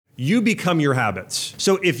You become your habits.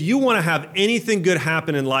 So if you want to have anything good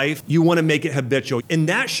happen in life, you want to make it habitual. And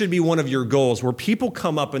that should be one of your goals, where people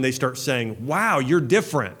come up and they start saying, wow, you're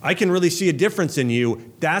different. I can really see a difference in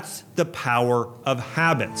you. That's the power of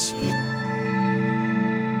habits.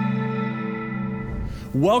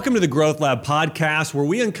 Welcome to the Growth Lab podcast, where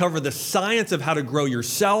we uncover the science of how to grow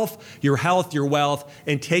yourself, your health, your wealth,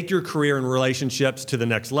 and take your career and relationships to the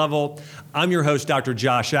next level. I'm your host, Dr.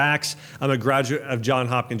 Josh Axe. I'm a graduate of Johns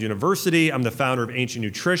Hopkins University. I'm the founder of Ancient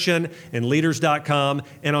Nutrition and Leaders.com.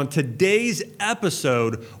 And on today's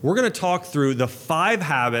episode, we're going to talk through the 5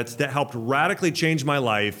 habits that helped radically change my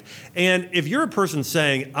life. And if you're a person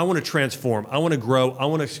saying, I want to transform, I want to grow, I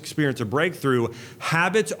want to experience a breakthrough,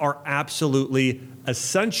 habits are absolutely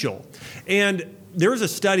essential. And there was a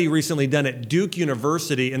study recently done at Duke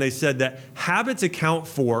University, and they said that habits account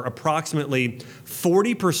for approximately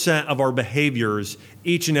 40% of our behaviors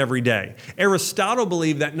each and every day. Aristotle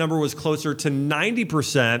believed that number was closer to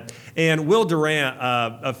 90%, and Will Durant,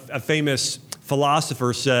 a famous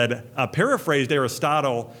philosopher, said, paraphrased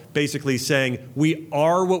Aristotle, basically saying, we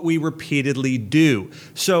are what we repeatedly do.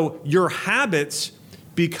 So your habits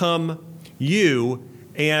become you,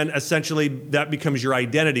 and essentially that becomes your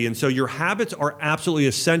identity. And so your habits are absolutely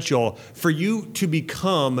essential for you to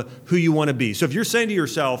become who you want to be. So if you're saying to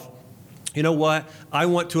yourself, you know what, I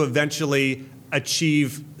want to eventually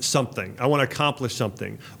achieve something, I want to accomplish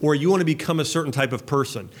something, or you want to become a certain type of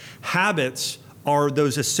person, habits are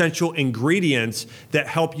those essential ingredients that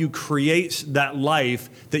help you create that life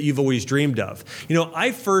that you've always dreamed of. You know,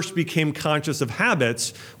 I first became conscious of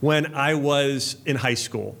habits when I was in high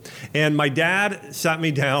school. And my dad sat me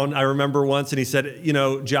down, I remember once, and he said, you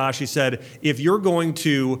know, Josh, he said, if you're going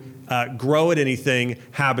to grow at anything,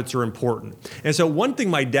 habits are important. And so one thing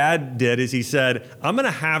my dad did is he said, I'm going to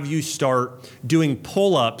have you start doing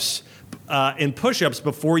pull-ups and push-ups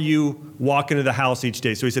before you walk into the house each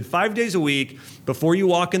day. So he said 5 days a week, before you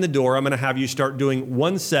walk in the door, I'm going to have you start doing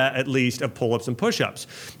one set at least of pull-ups and push-ups.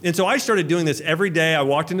 And so I started doing this every day.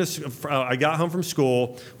 I got home from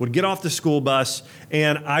school, would get off the school bus,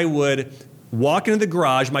 and I would walk into the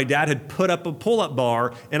garage. My dad had put up a pull-up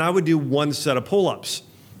bar, and I would do one set of pull-ups.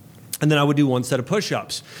 And then I would do one set of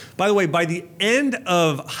push-ups. By the way, by the end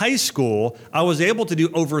of high school, I was able to do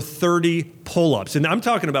over 30 pull-ups. And I'm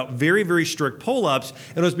talking about very, very strict pull-ups.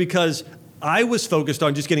 And it was because I was focused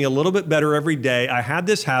on just getting a little bit better every day. I had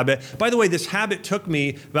this habit. By the way, this habit took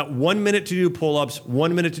me about 1 minute to do pull-ups,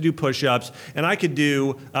 1 minute to do push-ups. And I could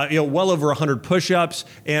do well over 100 push-ups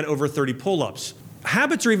and over 30 pull-ups.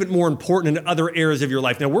 Habits are even more important in other areas of your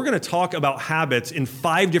life. Now, we're going to talk about habits in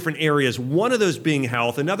 5 different areas, one of those being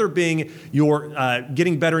health, another being your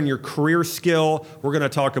getting better in your career skill. We're going to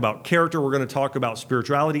talk about character. We're going to talk about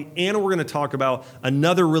spirituality, and we're going to talk about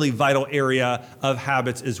another really vital area of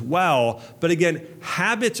habits as well. But again,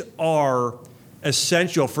 habits are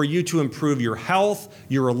essential for you to improve your health,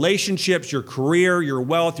 your relationships, your career, your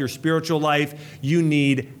wealth, your spiritual life. You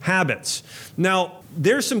need habits. Now,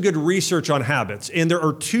 there's some good research on habits, and there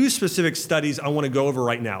are 2 specific studies I want to go over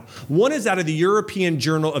right now. One is out of the European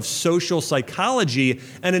Journal of Social Psychology,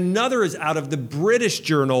 and another is out of the British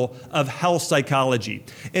Journal of Health Psychology.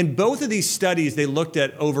 And both of these studies, they looked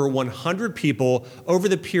at over 100 people over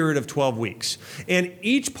the period of 12 weeks. And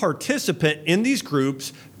each participant in these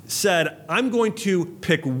groups said, I'm going to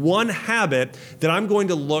pick one habit that I'm going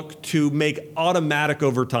to look to make automatic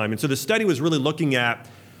over time. And so the study was really looking at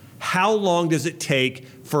how long does it take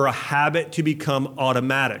for a habit to become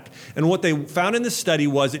automatic? And what they found in the study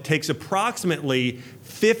was it takes approximately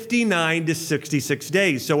 59 to 66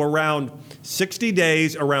 days. So around 60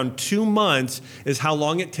 days, around 2 months is how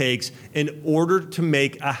long it takes in order to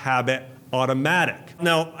make a habit automatic.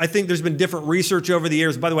 Now, I think there's been different research over the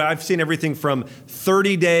years. By the way, I've seen everything from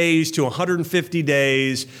 30 days to 150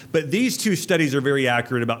 days, but these 2 studies are very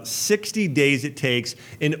accurate. About 60 days it takes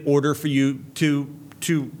in order for you to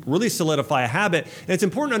really solidify a habit. And it's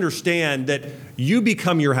important to understand that you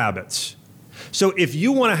become your habits. So if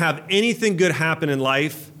you want to have anything good happen in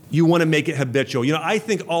life, you want to make it habitual. You know, I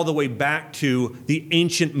think all the way back to the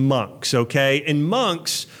ancient monks, okay? And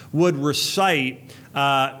monks would recite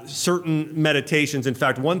certain meditations. In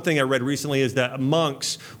fact, one thing I read recently is that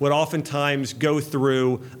monks would oftentimes go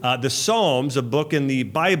through the Psalms, a book in the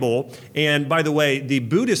Bible. And by the way, the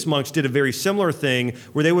Buddhist monks did a very similar thing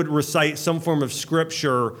where they would recite some form of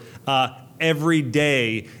scripture every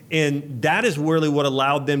day. And that is really what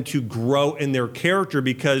allowed them to grow in their character,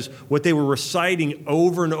 because what they were reciting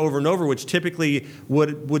over and over and over, which typically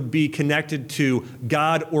would be connected to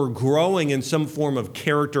God or growing in some form of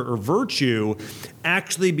character or virtue,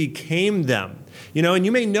 actually became them. And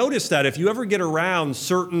you may notice that if you ever get around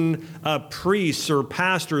certain priests or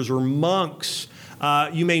pastors or monks,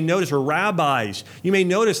 you may notice, or rabbis, you may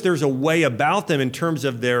notice there's a way about them in terms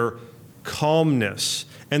of their calmness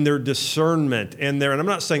and their discernment and I'm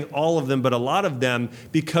not saying all of them, but a lot of them,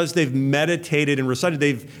 because they've meditated and recited,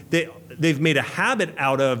 they've made a habit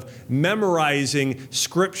out of memorizing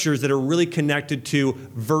scriptures that are really connected to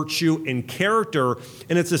virtue and character.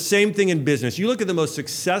 And it's the same thing in business. You look at the most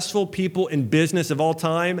successful people in business of all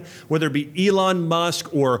time, whether it be Elon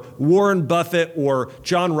Musk or Warren Buffett or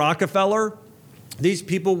John Rockefeller. These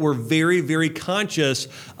people were very, very conscious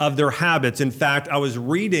of their habits. In fact, I was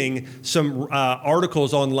reading some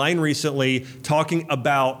articles online recently talking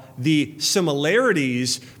about the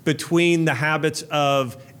similarities between the habits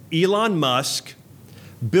of Elon Musk,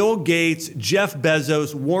 Bill Gates, Jeff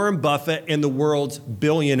Bezos, Warren Buffett, and the world's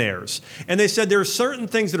billionaires. And they said there are certain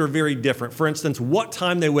things that are very different. For instance, what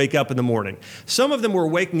time they wake up in the morning. Some of them were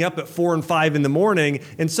waking up at 4 and 5 in the morning,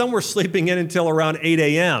 and some were sleeping in until around 8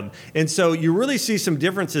 a.m. And so you really see some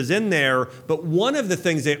differences in there. But one of the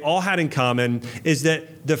things they all had in common is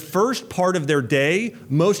that the first part of their day,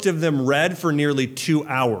 most of them read for nearly 2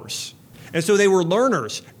 hours. And so they were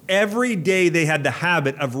learners. Every day they had the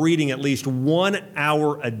habit of reading at least 1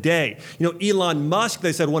 hour a day. Elon Musk,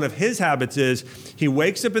 they said one of his habits is he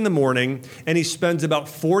wakes up in the morning and he spends about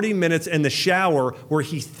 40 minutes in the shower where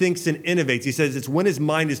he thinks and innovates. He says it's when his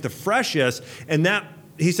mind is the freshest, and that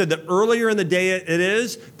he said the earlier in the day it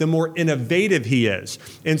is, the more innovative he is.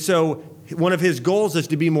 And so one of his goals is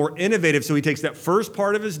to be more innovative. So he takes that first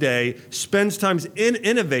part of his day, spends time in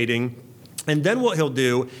innovating, and then what he'll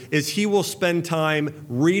do is he will spend time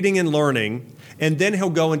reading and learning, and then he'll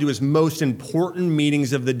go into his most important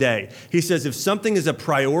meetings of the day. He says if something is a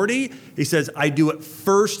priority, he says, I do it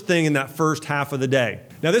first thing in that first half of the day.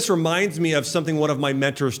 Now, this reminds me of something one of my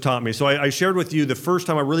mentors taught me. So I shared with you the first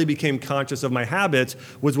time I really became conscious of my habits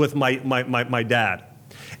was with my dad.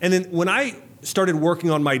 And then when I started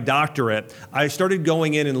working on my doctorate, I started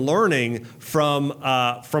going in and learning from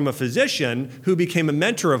a physician who became a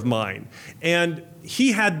mentor of mine. And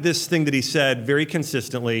he had this thing that he said very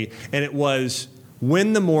consistently, and it was,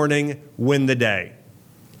 win the morning, win the day.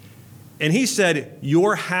 And he said,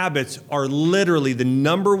 your habits are literally the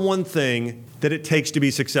number one thing that it takes to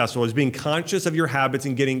be successful, is being conscious of your habits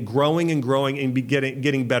and growing and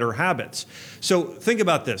getting better habits. So think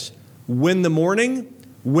about this. Win the morning,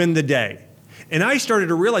 win the day. And I started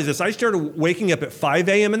to realize this. I started waking up at 5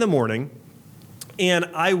 a.m. in the morning, and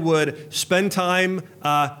I would spend time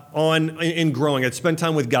in growing. I'd spend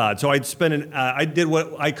time with God. So I did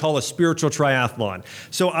what I call a spiritual triathlon.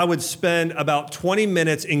 So I would spend about 20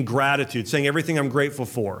 minutes in gratitude, saying everything I'm grateful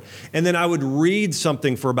for. And then I would read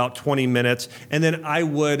something for about 20 minutes, and then I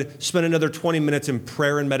would spend another 20 minutes in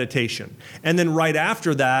prayer and meditation. And then right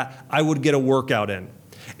after that, I would get a workout in.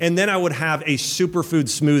 And then I would have a superfood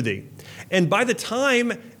smoothie. And by the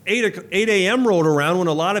time 8 a.m. rolled around, when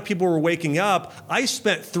a lot of people were waking up, I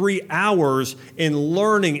spent 3 hours in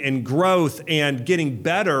learning and growth and getting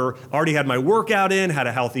better. I already had my workout in, had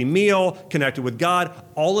a healthy meal, connected with God.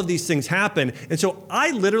 All of these things happened. And so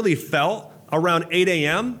I literally felt around 8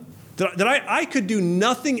 a.m. that I could do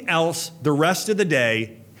nothing else the rest of the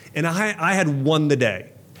day, and I had won the day.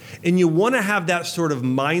 And you want to have that sort of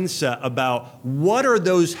mindset about what are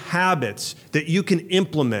those habits that you can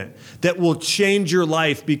implement that will change your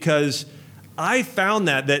life, because I found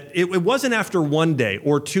that it wasn't after 1 day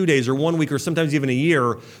or 2 days or 1 week or sometimes even a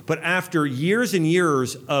year, but after years and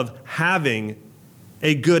years of having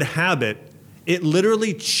a good habit, it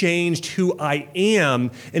literally changed who I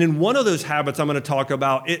am. And in one of those habits I'm going to talk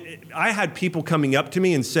about, I had people coming up to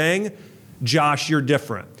me and saying, Josh, you're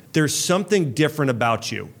different. There's something different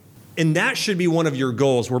about you. And that should be one of your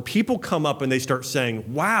goals, where people come up and they start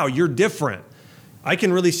saying, wow, you're different. I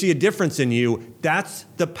can really see a difference in you. That's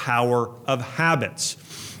the power of habits.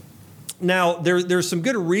 Now, there's some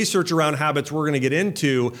good research around habits we're going to get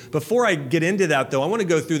into. Before I get into that, though, I want to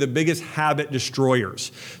go through the biggest habit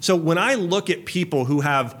destroyers. So when I look at people who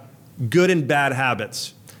have good and bad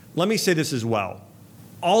habits, let me say this as well.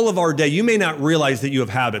 All of our day, you may not realize that you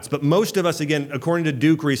have habits, but most of us, again, according to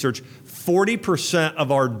Duke research, 40%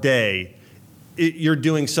 of our day, you're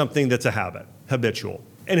doing something that's a habit, habitual.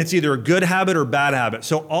 And it's either a good habit or bad habit.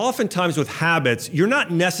 So oftentimes with habits, you're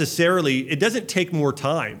not necessarily, it doesn't take more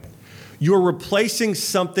time. You're replacing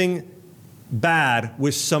something bad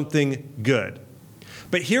with something good.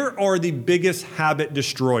 But here are the biggest habit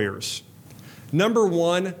destroyers. Number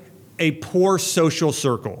one, a poor social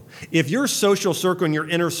circle. If your social circle and your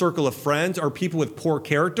inner circle of friends are people with poor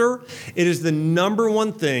character, it is the number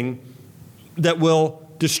one thing that will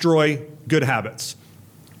destroy good habits,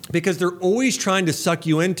 because they're always trying to suck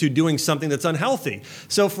you into doing something that's unhealthy.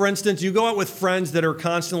 So for instance, you go out with friends that are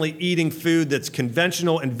constantly eating food that's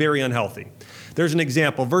conventional and very unhealthy. There's an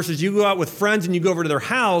example, versus you go out with friends and you go over to their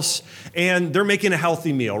house and they're making a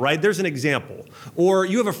healthy meal, right? There's an example. Or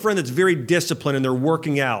you have a friend that's very disciplined and they're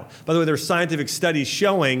working out. By the way, there's scientific studies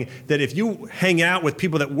showing that if you hang out with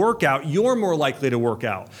people that work out, you're more likely to work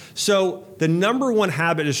out. So the number one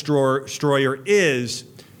habit destroyer is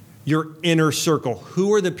your inner circle.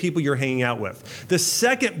 Who are the people you're hanging out with? The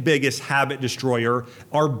second biggest habit destroyer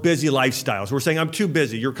are busy lifestyles. We're saying, I'm too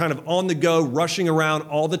busy. You're kind of on the go, rushing around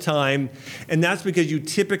all the time. And that's because you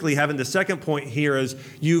typically haven't. The second point here is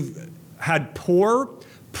you've had poor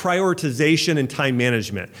prioritization and time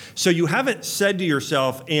management. So you haven't said to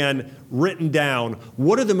yourself and written down,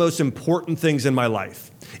 what are the most important things in my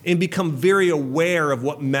life? And become very aware of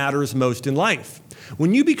what matters most in life.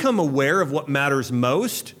 When you become aware of what matters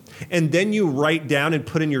most, and then you write down and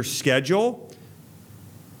put in your schedule,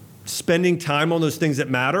 spending time on those things that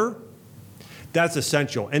matter, that's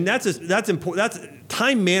essential. And that's important.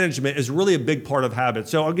 Time management is really a big part of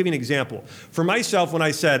habits. So I'll give you an example. For myself, when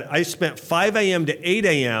I said I spent 5 a.m. to 8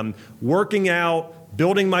 a.m. working out,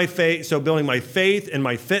 building my faith and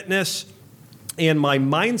my fitness and my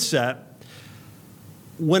mindset,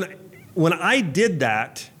 when I did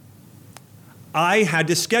that, I had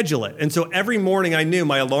to schedule it. And so every morning I knew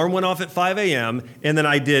my alarm went off at 5 a.m. and then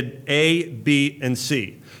I did A, B, and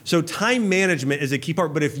C. So time management is a key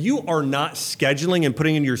part. But if you are not scheduling and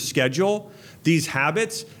putting in your schedule these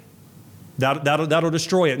habits, that'll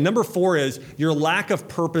destroy it. Number 4 is your lack of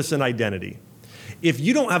purpose and identity. If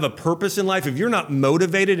you don't have a purpose in life, if you're not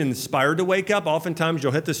motivated and inspired to wake up, oftentimes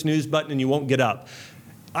you'll hit the snooze button and you won't get up.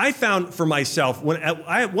 I found for myself,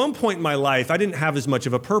 at one point in my life, I didn't have as much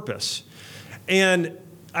of a purpose. And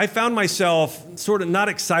I found myself sort of not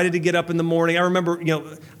excited to get up in the morning. I remember,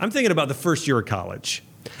 I'm thinking about the first year of college.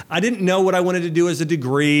 I didn't know what I wanted to do as a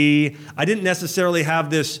degree. I didn't necessarily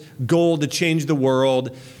have this goal to change the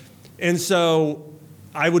world. And so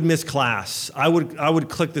I would miss class. I would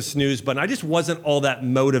click the snooze button. I just wasn't all that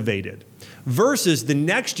motivated. Versus the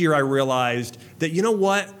next year I realized that, you know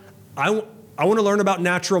what? I want to learn about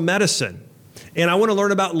natural medicine. And I want to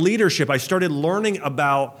learn about leadership. I started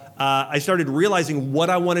realizing what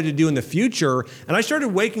I wanted to do in the future. And I started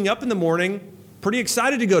waking up in the morning pretty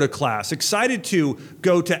excited to go to class, excited to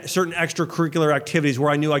go to certain extracurricular activities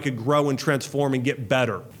where I knew I could grow and transform and get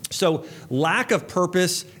better. So lack of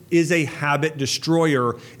purpose is a habit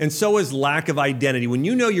destroyer, and so is lack of identity. When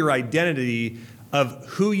you know your identity of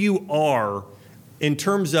who you are, in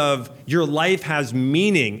terms of your life has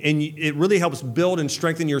meaning, and it really helps build and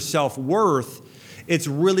strengthen your self-worth, it's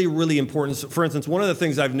really, really important. For instance, one of the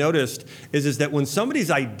things I've noticed is that when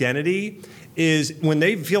somebody's identity when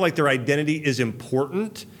they feel like their identity is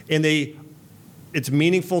important and it's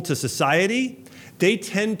meaningful to society, they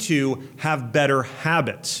tend to have better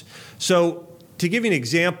habits. So to give you an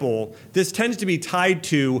example, this tends to be tied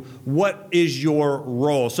to what is your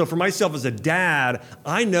role. So for myself as a dad,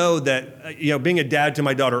 I know that being a dad to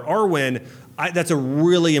my daughter Arwen, that's a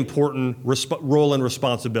really important role and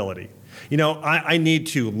responsibility. I need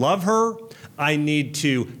to love her. I need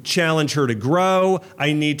to challenge her to grow.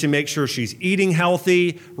 I need to make sure she's eating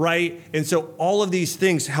healthy, right? And so all of these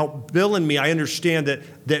things help Bill and me. I understand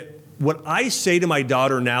that what I say to my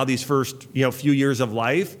daughter now, these first few years of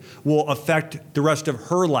life, will affect the rest of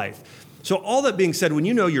her life. So all that being said, when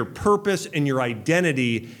you know your purpose and your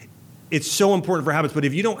identity, it's so important for habits. But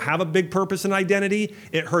if you don't have a big purpose and identity,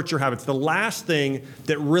 it hurts your habits. The last thing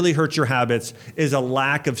that really hurts your habits is a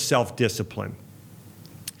lack of self-discipline.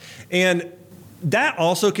 And that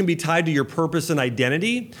also can be tied to your purpose and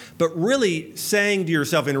identity, but really saying to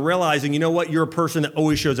yourself and realizing, you're a person that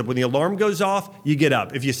always shows up. When the alarm goes off, you get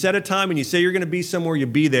up. If you set a time and you say you're going to be somewhere, you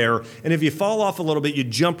be there. And if you fall off a little bit, you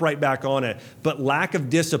jump right back on it. But lack of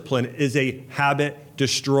discipline is a habit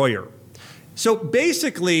destroyer. So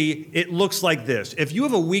basically, it looks like this. If you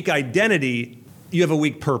have a weak identity, you have a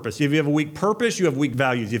weak purpose. If you have a weak purpose, you have weak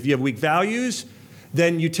values. If you have weak values,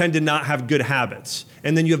 then you tend to not have good habits.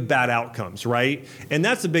 And then you have bad outcomes, right? And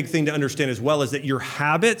that's the big thing to understand as well, is that your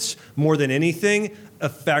habits, more than anything,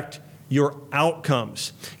 affect your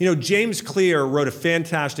outcomes. James Clear wrote a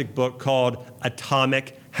fantastic book called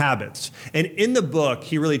Atomic Habits. And in the book,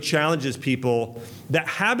 he really challenges people that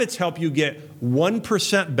habits help you get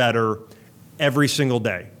 1% better every single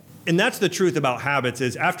day. And that's the truth about habits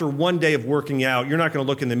is after one day of working out, you're not going to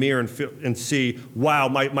look in the mirror and see, wow,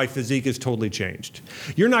 my physique has totally changed.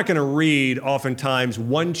 You're not going to read oftentimes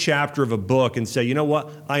one chapter of a book and say, you know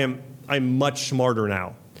what, I'm much smarter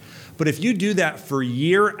now. But if you do that for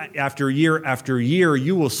year after year after year,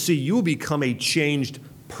 you will see you will become a changed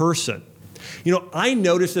person. You know, I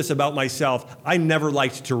noticed this about myself. I never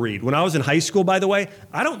liked to read. When I was in high school, by the way,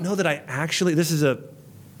 I don't know that I actually, this is a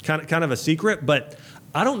kind of a secret, but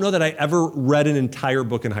I don't know that I ever read an entire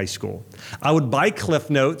book in high school. I would buy Cliff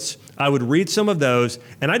Notes, I would read some of those,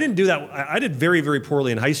 and I didn't do that. I did very, very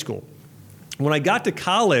poorly in high school. When I got to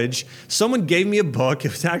college, someone gave me a book.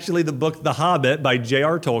 It was actually the book The Hobbit by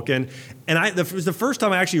J.R. Tolkien. And it was the first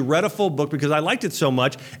time I actually read a full book because I liked it so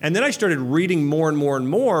much. And then I started reading more and more and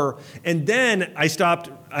more. And then I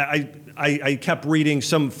stopped. I kept reading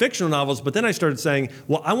some fictional novels, but then I started saying,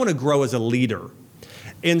 well, I want to grow as a leader.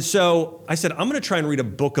 And so I said, I'm going to try and read a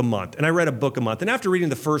book a month. And I read a book a month. And after reading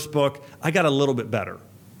the first book, I got a little bit better.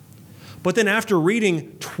 But then after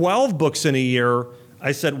reading 12 books in a year,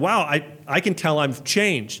 I said, wow, I can tell I've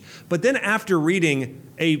changed. But then after reading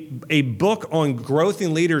a book on growth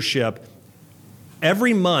and leadership,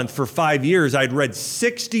 every month for 5 years, I'd read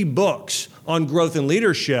 60 books on growth and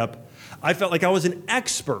leadership. I felt like I was an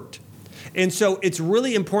expert. And so it's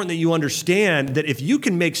really important that you understand that if you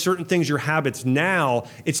can make certain things your habits now,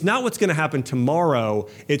 it's not what's going to happen tomorrow.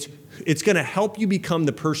 It's going to help you become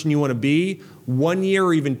the person you want to be 1 year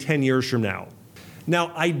or even 10 years from now.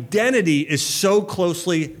 Now, identity is so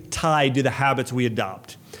closely tied to the habits we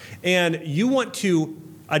adopt. And you want to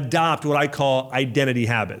adopt what I call identity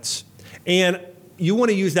habits. And you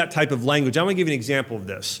want to use that type of language. I'm going to give you an example of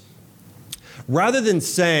this. Rather than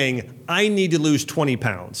saying, I need to lose 20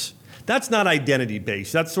 pounds, that's not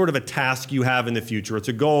identity-based. That's sort of a task you have in the future. It's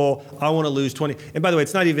a goal. I want to lose 20. And by the way,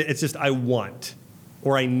 it's just I want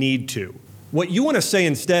or I need to. What you want to say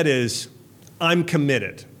instead is, I'm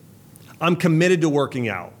committed. I'm committed to working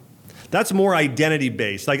out. That's more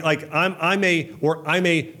identity-based. Like I'm a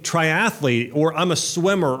triathlete, or I'm a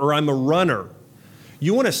swimmer, or I'm a runner.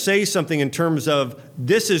 You want to say something in terms of,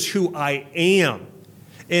 this is who I am.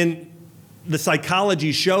 And the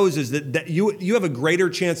psychology shows is that you have a greater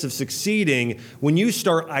chance of succeeding when you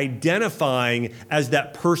start identifying as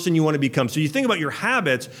that person you want to become. So you think about your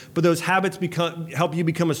habits, but those habits help you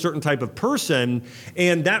become a certain type of person,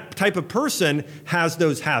 and that type of person has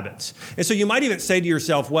those habits. And so you might even say to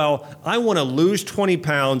yourself, well, I want to lose 20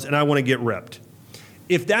 pounds and I want to get ripped.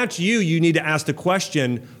 If that's you, you need to ask the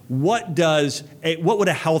question, what would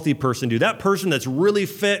a healthy person do? That person that's really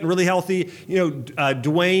fit and really healthy,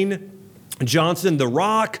 Dwayne Johnson, The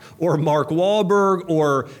Rock, or Mark Wahlberg,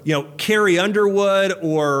 or Carrie Underwood,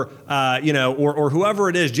 or whoever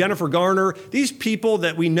it is, Jennifer Garner. These people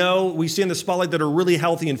that we see in the spotlight that are really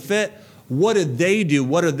healthy and fit. What do they do?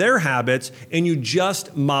 What are their habits? And you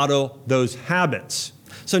just model those habits.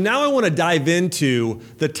 So now I want to dive into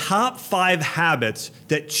the top 5 habits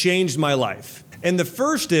that changed my life. And the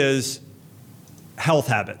first is health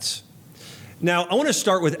habits. Now, I want to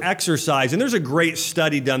start with exercise, and there's a great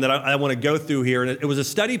study done that I want to go through here, and it was a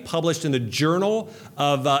study published in the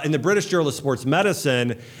in the British Journal of Sports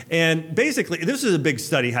Medicine, and basically, this is a big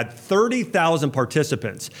study, had 30,000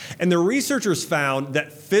 participants, and the researchers found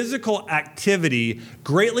that physical activity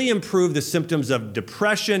greatly improved the symptoms of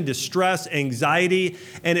depression, distress, anxiety,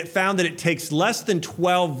 and it found that it takes less than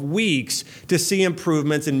 12 weeks to see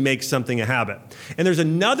improvements and make something a habit. And there's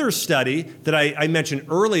another study that I mentioned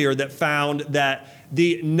earlier that found that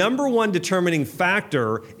the number one determining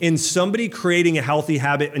factor in somebody creating a healthy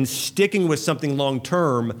habit and sticking with something long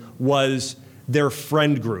term was their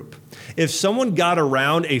friend group. If someone got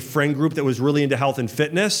around a friend group that was really into health and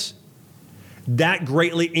fitness, that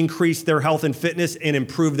greatly increased their health and fitness and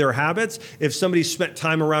improved their habits. If somebody spent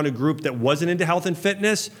time around a group that wasn't into health and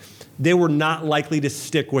fitness, they were not likely to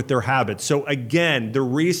stick with their habits. So again, the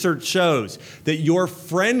research shows that your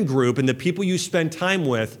friend group and the people you spend time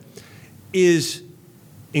with is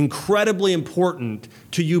incredibly important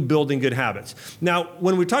to you building good habits. Now,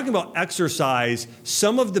 when we're talking about exercise,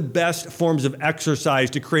 some of the best forms of exercise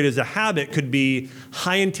to create as a habit could be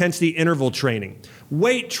high-intensity interval training,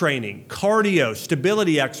 weight training, cardio,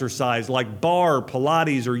 stability exercise like bar,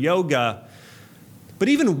 Pilates, or yoga. But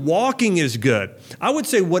even walking is good. I would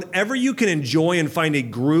say whatever you can enjoy and find a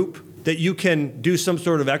group that you can do some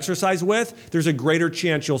sort of exercise with, there's a greater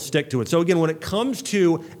chance you'll stick to it. So again, when it comes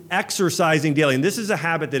to exercising daily, and this is a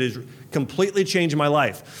habit that has completely changed my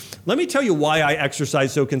life, let me tell you why I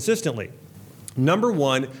exercise so consistently. Number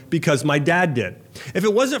one, because my dad did. If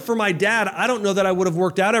it wasn't for my dad, I don't know that I would have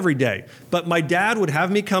worked out every day. But my dad would have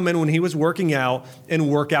me come in when he was working out and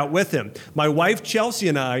work out with him. My wife, Chelsea,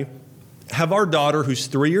 and I have our daughter who's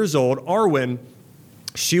 3 years old, Arwen.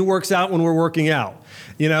 She works out when we're working out.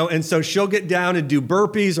 And so she'll get down and do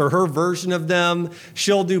burpees or her version of them.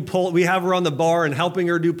 She'll do we have her on the bar and helping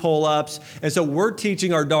her do pull-ups. And so we're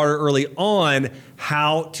teaching our daughter early on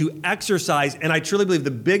how to exercise. And I truly believe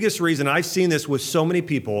the biggest reason, I've seen this with so many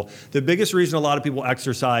people, the biggest reason a lot of people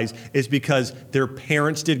exercise is because their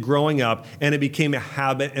parents did growing up and it became a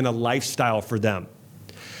habit and a lifestyle for them.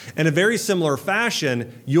 In a very similar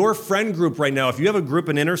fashion, your friend group right now, if you have a group,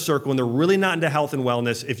 an inner circle, and they're really not into health and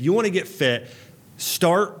wellness, if you want to get fit,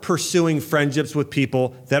 start pursuing friendships with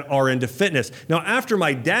people that are into fitness. Now, after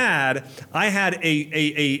my dad, I had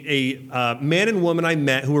a man and woman I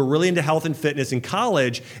met who were really into health and fitness in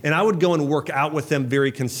college, and I would go and work out with them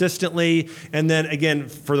very consistently. And then again,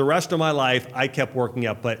 for the rest of my life, I kept working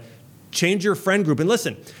out. But change your friend group. And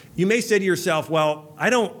listen, you may say to yourself, well,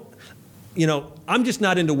 I'm just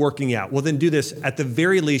not into working out. Well, then do this. At the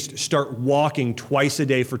very least, start walking twice a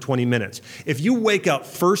day for 20 minutes. If you wake up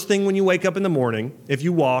first thing when you wake up in the morning, if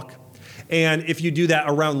you walk, and if you do that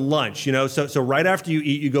around lunch, so right after you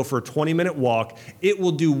eat, you go for a 20-minute walk, it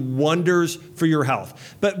will do wonders for your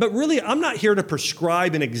health. But really, I'm not here to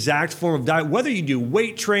prescribe an exact form of diet. Whether you do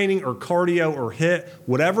weight training or cardio or HIIT,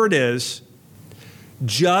 whatever it is,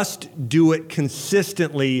 just do it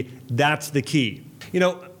consistently. That's the key.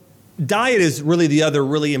 Diet is really the other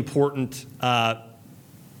really important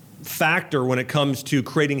factor when it comes to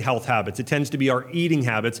creating health habits. It tends to be our eating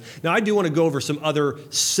habits. Now, I do want to go over some other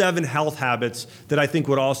 7 health habits that I think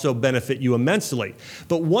would also benefit you immensely.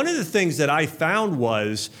 But one of the things that I found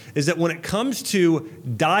is that when it comes to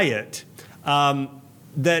diet,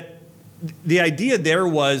 that the idea there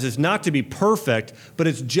is not to be perfect, but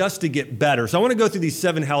it's just to get better. So I want to go through these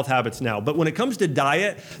 7 health habits now. But when it comes to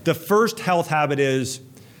diet, the first health habit is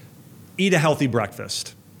eat a healthy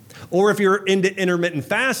breakfast. Or if you're into intermittent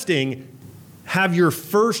fasting, have your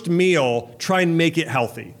first meal, try and make it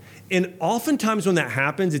healthy. And oftentimes when that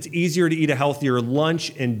happens, it's easier to eat a healthier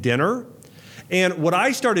lunch and dinner. And what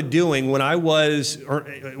I started doing when I was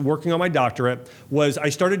working on my doctorate was I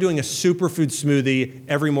started doing a superfood smoothie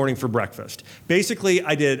every morning for breakfast. Basically,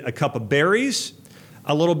 I did a cup of berries,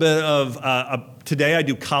 a little bit of, today I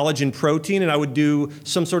do collagen protein, and I would do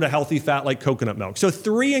some sort of healthy fat like coconut milk. So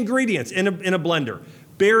 3 ingredients in a blender: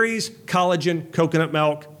 berries, collagen, coconut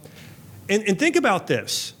milk. And think about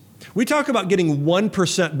this. We talk about getting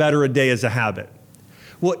 1% better a day as a habit.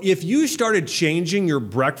 Well, if you started changing your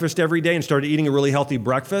breakfast every day and started eating a really healthy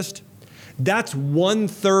breakfast, that's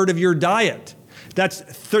 1/3 of your diet. That's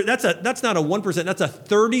not a 1%, that's a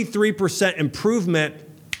 33% improvement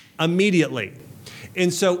immediately.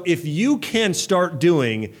 And so if you can start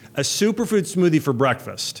doing a superfood smoothie for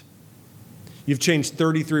breakfast, you've changed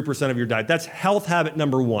 33% of your diet. That's health habit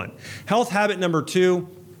number 1. Health habit number 2,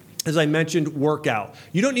 as I mentioned, workout.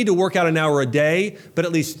 You don't need to work out an hour a day, but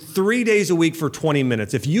at least 3 days a week for 20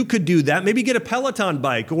 minutes. If you could do that, maybe get a Peloton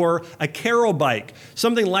bike or a Carol bike,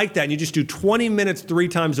 something like that, and you just do 20 minutes 3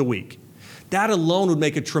 times a week. That alone would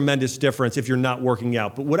make a tremendous difference if you're not working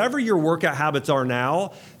out. But whatever your workout habits are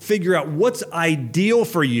now, figure out what's ideal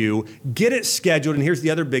for you, get it scheduled, and here's the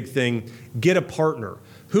other big thing, get a partner.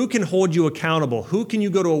 Who can hold you accountable? Who can you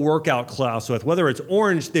go to a workout class with, whether it's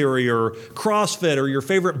Orange Theory or CrossFit or your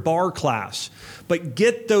favorite bar class? But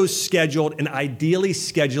get those scheduled and ideally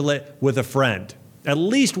schedule it with a friend, at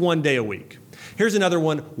least 1 day a week. Here's another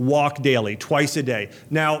one, walk daily, twice a day.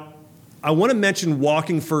 Now, I want to mention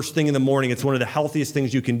walking first thing in the morning. It's one of the healthiest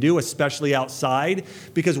things you can do, especially outside,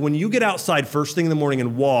 because when you get outside first thing in the morning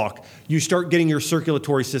and walk, you start getting your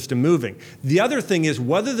circulatory system moving. The other thing is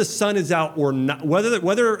whether the sun is out or not,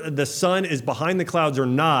 whether the sun is behind the clouds or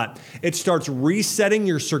not, it starts resetting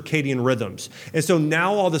your circadian rhythms. And so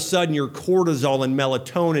now all of a sudden your cortisol and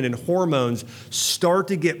melatonin and hormones start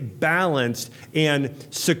to get balanced and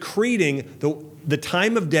secreting the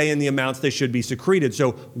time of day and the amounts they should be secreted.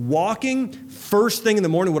 So walking first thing in the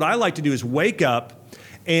morning, what I like to do is wake up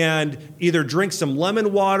and either drink some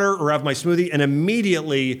lemon water or have my smoothie and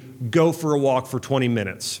immediately go for a walk for 20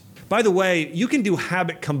 minutes. By the way, you can do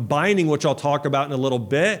habit combining, which I'll talk about in a little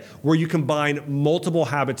bit, where you combine multiple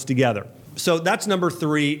habits together. So that's number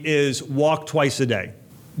 3 is walk twice a day.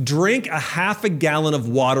 Drink a half a gallon of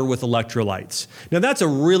water with electrolytes. Now that's a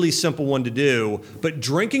really simple one to do, but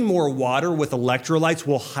drinking more water with electrolytes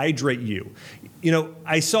will hydrate you.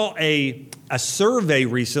 I saw a survey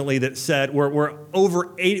recently that said where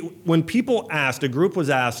over 80, when people asked, a group was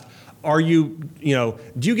asked, Do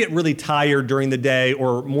you get really tired during the day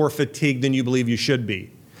or more fatigued than you believe you should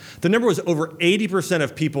be? The number was over 80%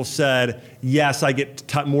 of people said, yes, I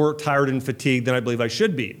get more tired and fatigued than I believe I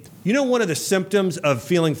should be. You know, one of the symptoms of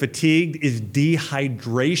feeling fatigued is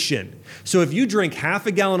dehydration. So if you drink half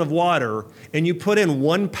a gallon of water and you put in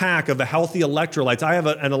 1 pack of a healthy electrolytes, I have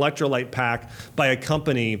an electrolyte pack by a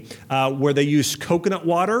company where they use coconut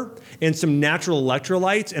water and some natural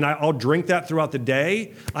electrolytes, and I'll drink that throughout the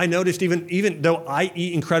day. I noticed even though I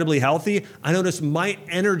eat incredibly healthy, I noticed my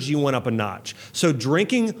energy went up a notch. So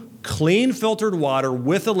drinking clean filtered water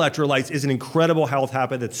with electrolytes is an incredible health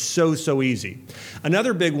habit that's so easy.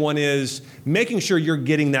 Another big one is making sure you're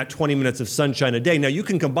getting that 20 minutes of sunshine a day. Now you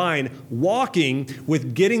can combine walking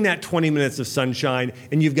with getting that 20 minutes of sunshine,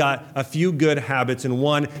 and you've got a few good habits in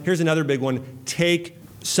one. Here's another big one. Take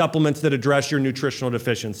supplements that address your nutritional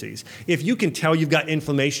deficiencies. If you can tell you've got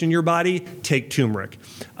inflammation in your body, take turmeric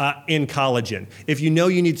and collagen. If you know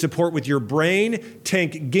you need support with your brain,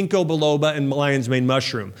 take ginkgo biloba and lion's mane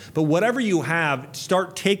mushroom. But whatever you have,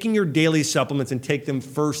 start taking your daily supplements and take them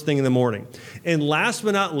first thing in the morning. And last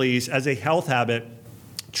but not least, as a health habit,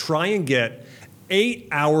 try and get 8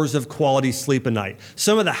 hours of quality sleep a night.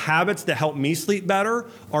 Some of the habits that help me sleep better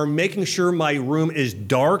are making sure my room is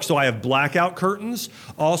dark, so I have blackout curtains.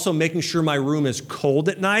 Also making sure my room is cold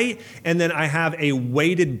at night. And then I have a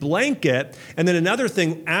weighted blanket. And then another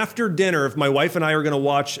thing, after dinner, if my wife and I are gonna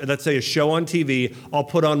watch, let's say, a show on TV, I'll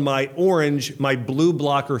put on my blue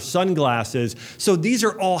blocker sunglasses. So these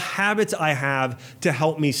are all habits I have to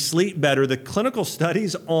help me sleep better. The clinical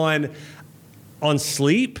studies on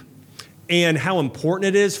sleep and how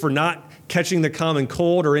important it is for not catching the common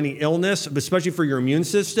cold or any illness, especially for your immune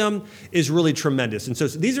system, is really tremendous. And so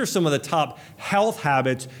these are some of the top health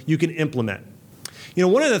habits you can implement. You know,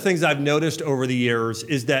 one of the things I've noticed over the years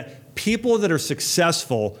is that people that are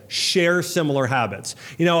successful share similar habits.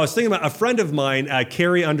 You know, I was thinking about a friend of mine,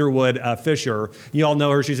 Carrie Underwood Fisher. You all know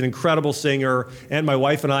her. She's an incredible singer. And my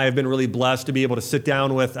wife and I have been really blessed to be able to sit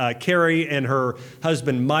down with Carrie and her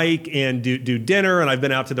husband, Mike, and do dinner. And I've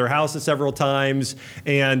been out to their house several times.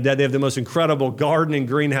 And they have the most incredible garden and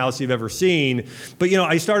greenhouse you've ever seen. But, you know,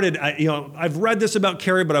 I've read this about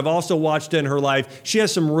Carrie, but I've also watched it in her life. She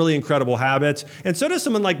has some really incredible habits. And so does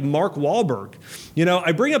someone like Mark Wahlberg. You know,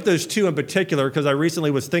 I bring up those two in particular because I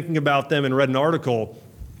recently was thinking about them and read an article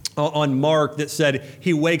on Mark that said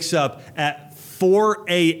he wakes up at 4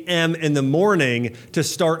 a.m. in the morning to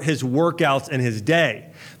start his workouts and his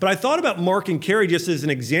day. But I thought about Mark and Carrie just as an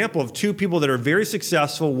example of two people that are very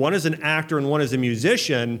successful. One is an actor and one is a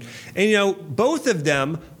musician. And, you know, both of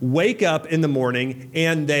them wake up in the morning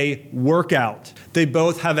and they work out. They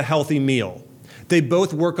both have a healthy meal. They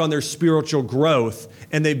both work on their spiritual growth,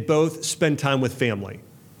 and they both spend time with family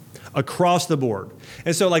across the board.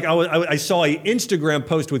 And so like I saw an Instagram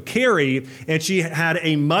post with Carrie, and she had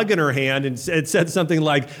a mug in her hand, and it said something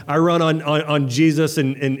like, I run on Jesus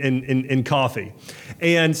and coffee.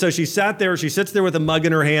 And so she sits there with a mug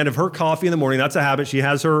in her hand of her coffee in the morning. That's a habit. She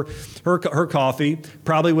has her coffee,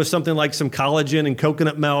 probably with something like some collagen and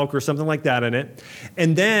coconut milk or something like that in it.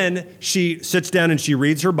 And then she sits down and she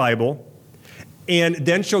reads her Bible. And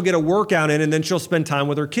then she'll get a workout in, and then she'll spend time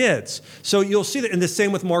with her kids. So you'll see that. And the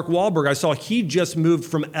same with Mark Wahlberg. I saw he just moved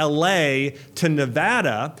from LA to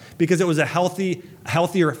Nevada because it was a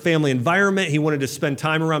healthier family environment. He wanted to spend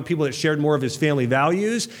time around people that shared more of his family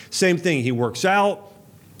values. Same thing. He works out,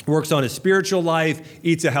 works on his spiritual life,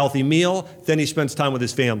 eats a healthy meal, then he spends time with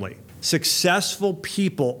his family. Successful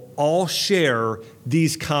people all share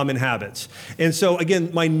these common habits. And so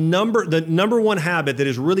again, the number one habit that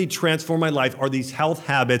has really transformed my life are these health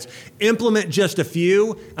habits. Implement just a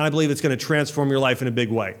few, and I believe it's going to transform your life in a big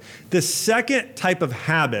way. The second type of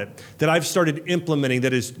habit that I've started implementing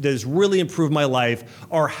that has really improved my life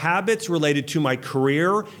are habits related to my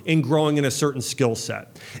career and growing in a certain skill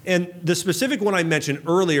set. And the specific one I mentioned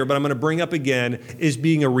earlier, but I'm going to bring up again, is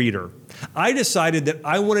being a reader. I decided that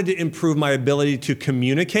I wanted to improve my ability to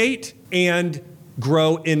communicate and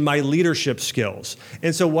grow in my leadership skills.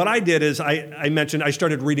 And so what I did is I mentioned I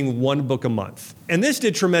started reading one book a month. And this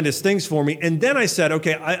did tremendous things for me. And then I said,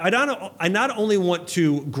 okay, I not only want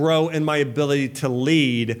to grow in my ability to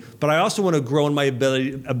lead, but I also want to grow in my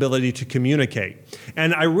ability to communicate.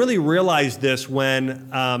 And I really realized this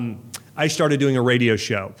when I started doing a radio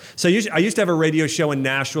show. So I used to have a radio show in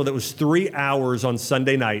Nashville that was 3 hours on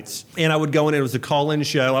Sunday nights. And I would go in, and it was a call-in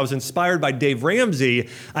show. I was inspired by Dave Ramsey.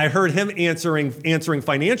 I heard him answering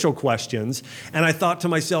financial questions. And I thought to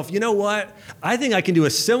myself, you know what? I think I can do a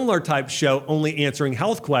similar type show, only answering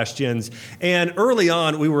health questions. And early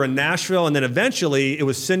on, we were in Nashville, and then eventually it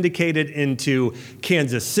was syndicated into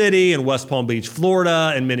Kansas City and West Palm Beach,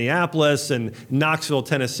 Florida, and Minneapolis, and Knoxville,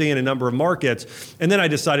 Tennessee, and a number of markets. And then I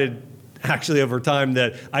decided, actually over time,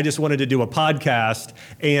 that I just wanted to do a podcast,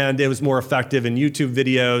 and it was more effective in YouTube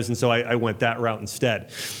videos, and so I went that route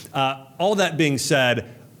instead. All that being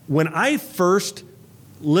said, when I first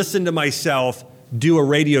listened to myself do a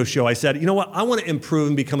radio show, I said, you know what, I want to improve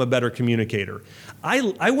and become a better communicator.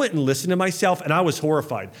 I went and listened to myself, and I was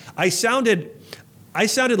horrified. I sounded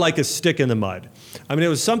like a stick in the mud. I mean, it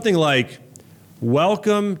was something like,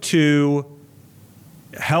 "Welcome to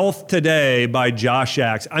Health Today" by Josh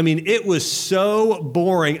Axe. I mean, it was so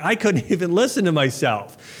boring, I couldn't even listen to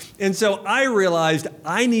myself. And so I realized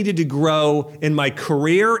I needed to grow in my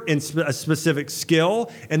career in a specific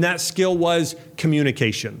skill, and that skill was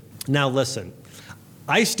communication. Now listen,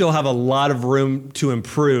 I still have a lot of room to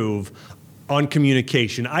improve on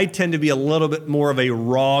communication. I tend to be a little bit more of a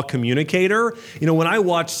raw communicator. You know, when I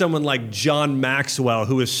watch someone like John Maxwell,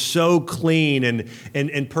 who is so clean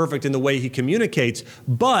and perfect in the way he communicates,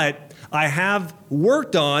 but I have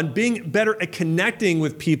worked on being better at connecting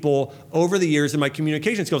with people over the years in my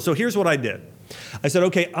communication skills. So here's what I did. I said,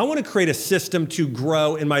 okay, I want to create a system to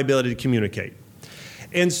grow in my ability to communicate.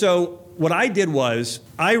 And so what I did was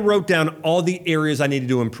I wrote down all the areas I needed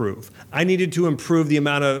to improve. I needed to improve the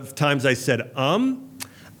amount of times I said,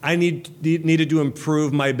 I needed to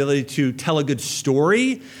improve my ability to tell a good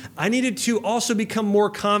story. I needed to also become more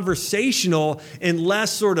conversational and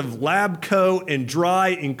less sort of lab coat and dry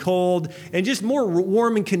and cold, and just more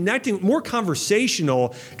warm and connecting, more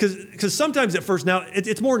conversational. Because sometimes at first now,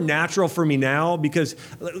 it's more natural for me now, because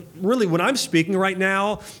really when I'm speaking right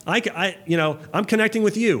now, I'm connecting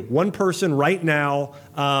with you, one person right now.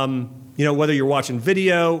 Whether you're watching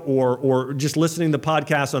video or just listening to the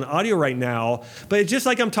podcast on audio right now, but it's just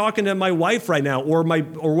like I'm talking to my wife right now, or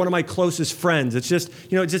one of my closest friends. It's just,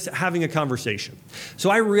 just having a conversation.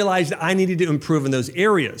 So I realized I needed to improve in those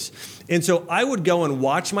areas. And so I would go and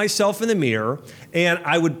watch myself in the mirror, and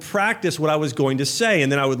I would practice what I was going to say.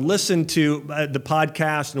 And then I would listen to the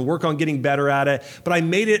podcast and work on getting better at it. But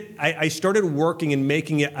I started working and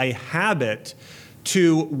making it a habit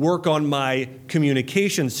to work on my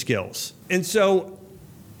communication skills. And so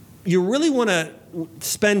you really want to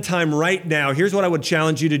spend time right now. Here's what I would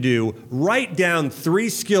challenge you to do. Write down 3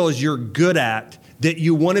 skills you're good at that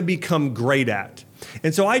you want to become great at.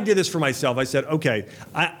 And so I did this for myself. I said, okay,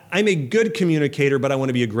 I'm a good communicator, but I want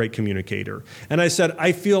to be a great communicator. And I said,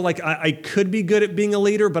 I feel like I could be good at being a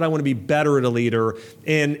leader, but I want to be better at a leader.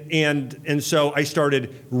 And so I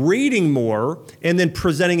started reading more and then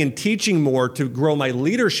presenting and teaching more to grow my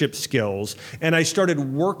leadership skills. And I started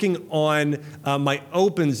working on my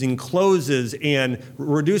opens and closes and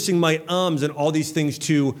reducing my ums and all these things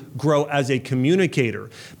to grow as a communicator.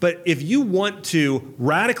 But if you want to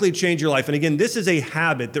radically change your life, and again, this is a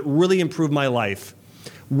habit that really improved my life,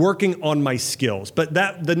 working on my skills. But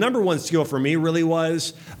the number one skill for me really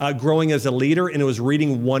was growing as a leader, and it was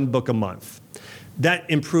reading 1 book a month. That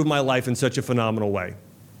improved my life in such a phenomenal way.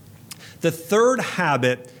 The third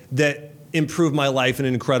habit that improved my life in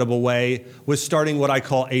an incredible way was starting what I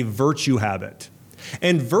call a virtue habit.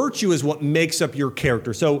 And virtue is what makes up your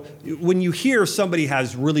character. So when you hear somebody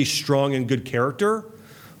has really strong and good character,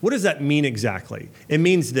 what does that mean exactly? It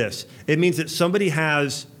means this. It means that somebody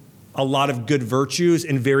has a lot of good virtues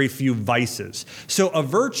and very few vices. So a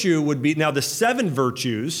virtue would be, now the 7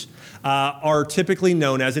 virtues are typically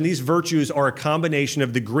known as, and these virtues are a combination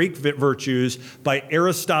of the Greek virtues by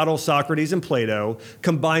Aristotle, Socrates, and Plato,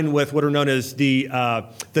 combined with what are known as the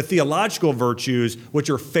theological virtues, which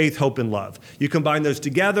are faith, hope, and love. You combine those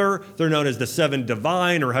together, they're known as the 7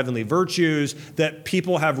 divine or heavenly virtues that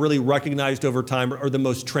people have really recognized over time are the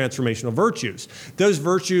most transformational virtues. Those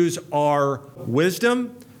virtues are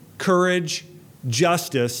wisdom, courage,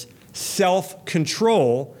 justice,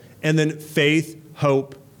 self-control, and then faith,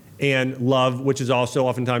 hope, and love, which is also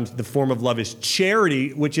oftentimes the form of love is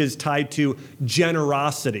charity, which is tied to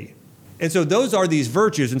generosity. And so those are these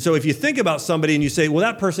virtues. And so if you think about somebody and you say, well,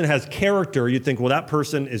 that person has character, you'd think, well, that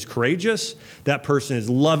person is courageous, that person is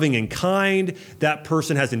loving and kind, that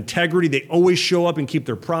person has integrity, they always show up and keep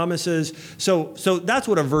their promises. So that's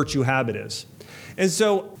what a virtue habit is. And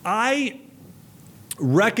so I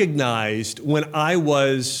recognized when I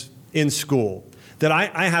was in school that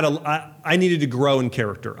I needed to grow in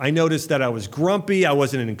character. I noticed that I was grumpy, I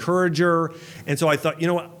wasn't an encourager, and so I thought, you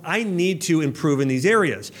know what, I need to improve in these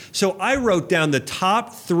areas. So I wrote down the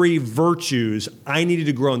top 3 virtues I needed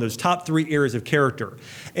to grow in, those top 3 areas of character.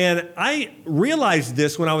 And I realized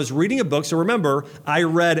this when I was reading a book. So remember, I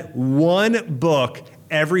read one book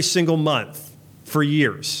every single month for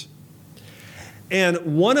years.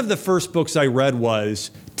 And one of the first books I read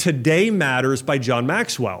was Today Matters by John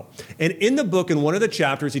Maxwell. And in the book, in one of the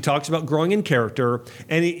chapters, he talks about growing in character,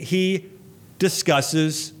 and he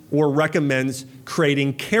discusses or recommends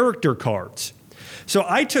creating character cards. So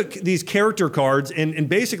I took these character cards, and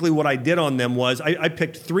basically what I did on them was I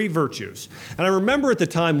picked 3 virtues. And I remember at the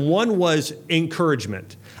time, one was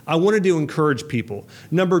encouragement. I wanted to encourage people.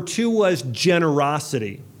 Number 2 was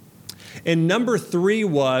generosity. And number 3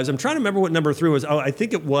 was, I'm trying to remember what number 3 was. Oh, I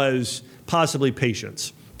think it was possibly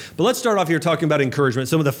patience. But let's start off here talking about encouragement.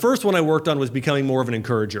 So the first one I worked on was becoming more of an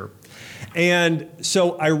encourager. And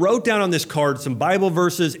so I wrote down on this card some Bible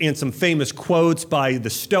verses and some famous quotes by the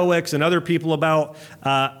Stoics and other people about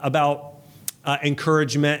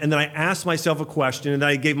encouragement. And then I asked myself a question, and then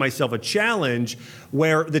I gave myself a challenge,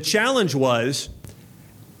 where the challenge was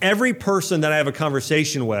every person that I have a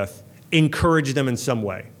conversation with, encourage them in some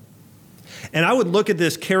way. And I would look at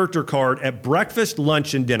this character card at breakfast,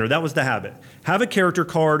 lunch, and dinner. That was the habit. Have a character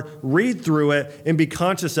card, read through it, and be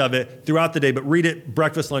conscious of it throughout the day, but read it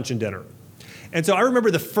breakfast, lunch, and dinner. And so I remember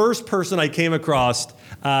the first person I came across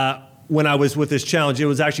when I was with this challenge. It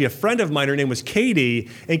was actually a friend of mine. Her name was Katie.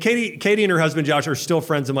 And Katie and her husband, Josh, are still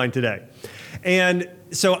friends of mine today. And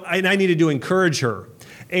so I needed to encourage her.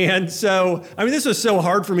 And so, I mean, this was so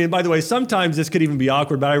hard for me. And by the way, sometimes this could even be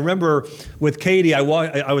awkward. But I remember with Katie, I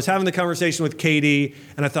was having the conversation with Katie,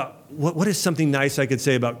 and I thought, what is something nice I could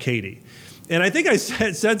say about Katie? And I think I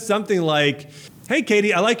said something like, hey,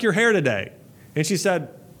 Katie, I like your hair today. And she said,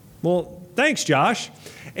 well, thanks, Josh.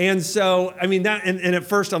 And so, I mean, and at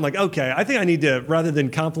first I'm like, okay, I think I need to, rather than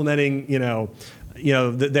complimenting,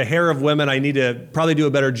 the hair of women, I need to probably do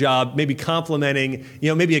a better job, maybe complimenting,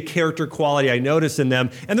 maybe a character quality I notice in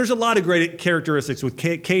them. And there's a lot of great characteristics with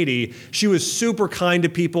Katie. She was super kind to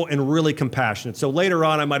people and really compassionate. So later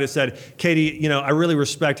on, I might have said, Katie, I really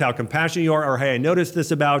respect how compassionate you are, or hey, I noticed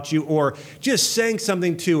this about you, or just saying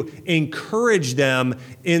something to encourage them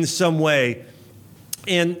in some way.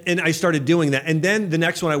 And I started doing that. And then the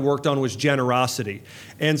next one I worked on was generosity.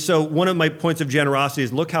 And so one of my points of generosity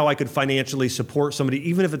is look how I could financially support somebody,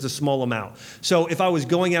 even if it's a small amount. So if I was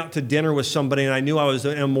going out to dinner with somebody and I knew I was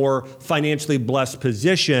in a more financially blessed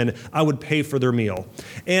position, I would pay for their meal.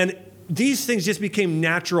 And these things just became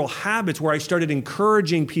natural habits where I started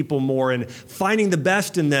encouraging people more and finding the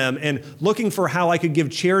best in them and looking for how I could give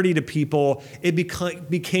charity to people. It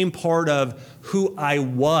became part of who I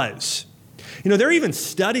was. There are even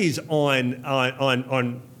studies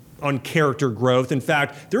on character growth. In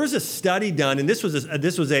fact, there was a study done, and this was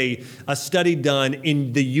a study done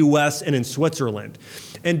in the U.S. and in Switzerland.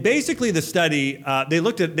 And basically, the study they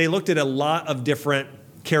looked at a lot of different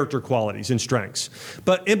character qualities and strengths.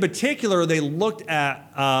 But in particular, they looked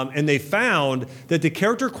at and they found that the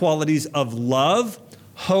character qualities of love,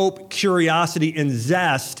 hope, curiosity, and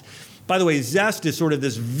zest. By the way, zest is sort of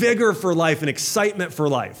this vigor for life and excitement for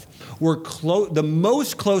life. Were the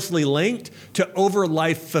most closely linked to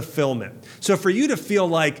life fulfillment. So for you to feel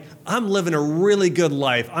like I'm living a really good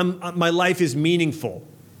life, my life is meaningful.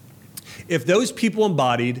 If those people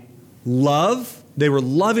embodied love, they were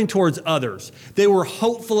loving towards others, they were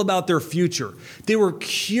hopeful about their future, they were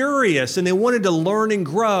curious and they wanted to learn and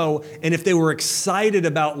grow, and if they were excited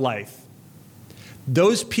about life,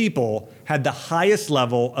 those people had the highest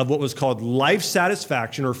level of what was called life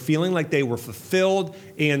satisfaction, or feeling like they were fulfilled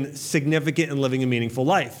and significant in living a meaningful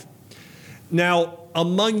life. Now,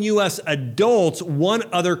 among U.S. adults, one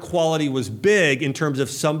other quality was big in terms of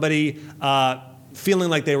somebody feeling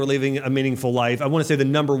like they were living a meaningful life. I want to say the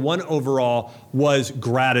number one overall was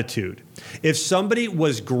gratitude. If somebody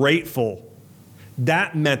was grateful,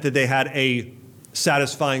 that meant that they had a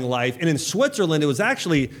satisfying life. And in Switzerland, it was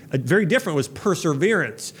actually very different. It was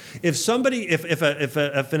perseverance. If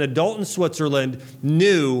an adult in Switzerland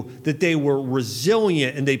knew that they were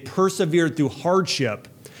resilient and they persevered through hardship,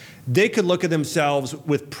 they could look at themselves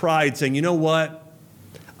with pride saying, you know what?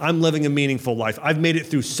 I'm living a meaningful life. I've made it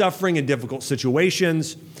through suffering and difficult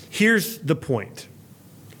situations. Here's the point.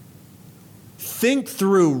 Think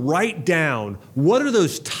through, write down, what are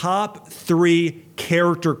those top 3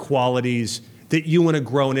 character qualities that you want to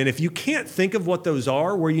grow in? And if you can't think of what those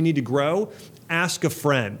are, where you need to grow, ask a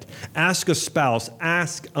friend, ask a spouse,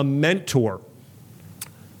 ask a mentor.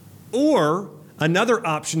 Or Another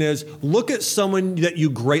option is look at someone that you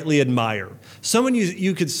greatly admire. Someone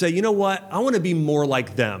you could say, you know what, I want to be more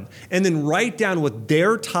like them. And then write down what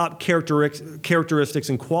their top characteristics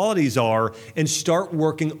and qualities are and start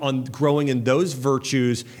working on growing in those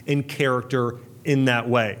virtues and character in that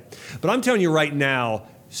way. But I'm telling you right now,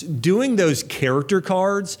 doing those character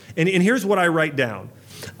cards, and here's what I write down.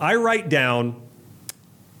 I write down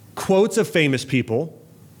quotes of famous people,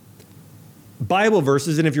 Bible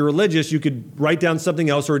verses, and if you're religious, you could write down something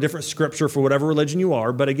else or a different scripture for whatever religion you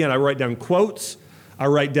are. But again, I write down quotes, I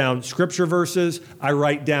write down scripture verses, I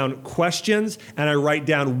write down questions, and I write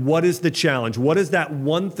down what is the challenge? What is that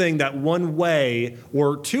one thing, that one way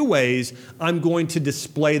or two ways I'm going to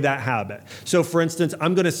display that habit? So for instance,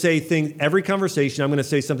 I'm going to say things, every conversation, I'm going to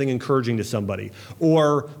say something encouraging to somebody.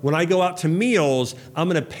 Or when I go out to meals, I'm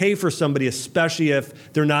going to pay for somebody, especially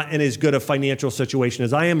if they're not in as good a financial situation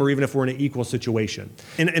as I am, or even if we're in an equal situation.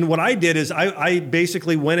 And what I did is I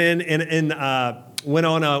basically went in and went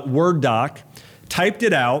on a Word doc, typed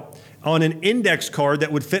it out on an index card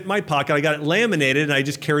that would fit in my pocket. I got it laminated and I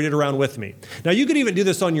just carried it around with me. Now you could even do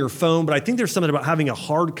this on your phone, but I think there's something about having a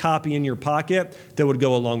hard copy in your pocket that would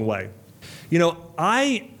go a long way. You know,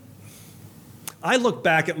 I look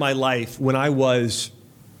back at my life when I was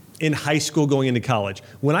in high school going into college.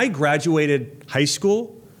 When I graduated high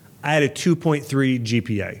school, I had a 2.3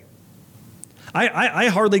 GPA. I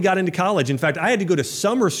hardly got into college. In fact, I had to go to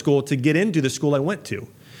summer school to get into the school I went to.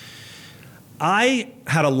 I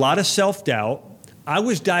had a lot of self-doubt. I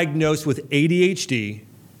was diagnosed with ADHD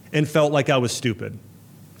and felt like I was stupid.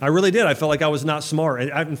 I really did. I felt like I was not smart.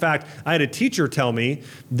 And in fact, I had a teacher tell me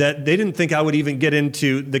that they didn't think I would even get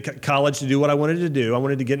into the college to do what I wanted to do. I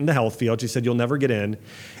wanted to get into the health field. She said, you'll never get in.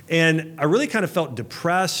 And I really kind of felt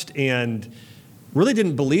depressed and really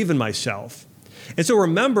didn't believe in myself. And so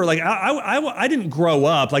remember, like I didn't grow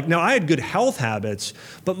up, like now I had good health habits,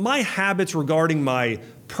 but my habits regarding my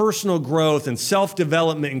personal growth and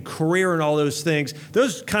self-development and career and all those things,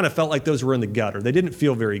 those kind of felt like those were in the gutter. They didn't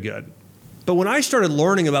feel very good. But when I started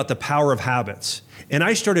learning about the power of habits and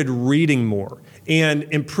I started reading more and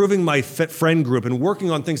improving my friend group and working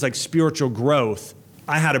on things like spiritual growth,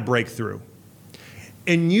 I had a breakthrough.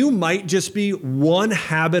 And you might just be one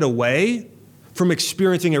habit away from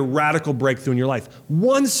experiencing a radical breakthrough in your life.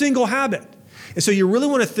 One single habit. And so you really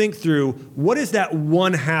want to think through what is that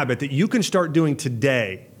one habit that you can start doing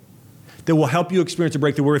today that will help you experience a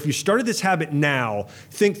breakthrough, where if you started this habit now,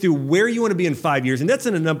 think through where you want to be in 5 years. And that's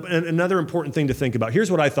another important thing to think about. Here's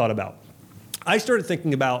what I thought about. I started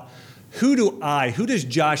thinking about who does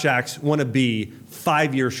Josh Axe want to be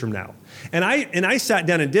 5 years from now? And I sat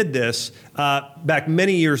down and did this back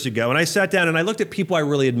many years ago. And I sat down and I looked at people I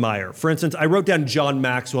really admire. For instance, I wrote down John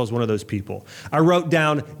Maxwell as one of those people. I wrote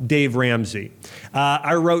down Dave Ramsey.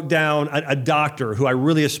 I wrote down a doctor who I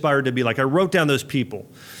really aspired to be like. I wrote down those people.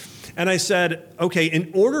 And I said, okay,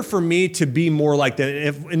 in order for me to be more like that,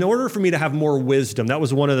 in order for me to have more wisdom, that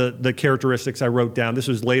was one of the characteristics I wrote down. This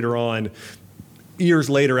was later on, years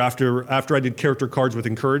later after I did character cards with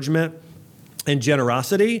encouragement and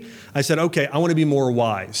generosity. I said, okay, I want to be more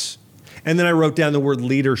wise. And then I wrote down the word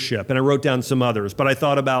leadership, and I wrote down some others. But I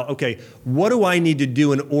thought about, okay, what do I need to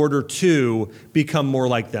do in order to become more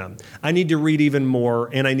like them? I need to read even more,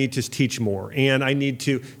 and I need to teach more. And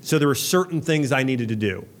so there were certain things I needed to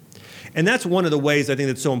do. And that's one of the ways I think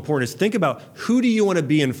that's so important is think about who do you want to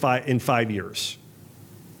be in 5 years?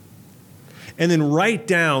 And then write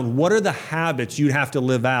down what are the habits you'd have to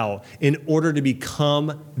live out in order to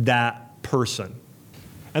become that person.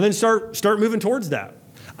 And then start moving towards that.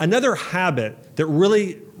 Another habit that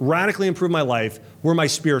really radically improved my life were my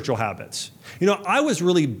spiritual habits. You know, I was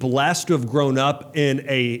really blessed to have grown up in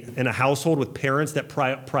a household with parents that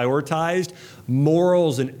prioritized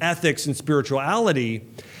morals and ethics and spirituality,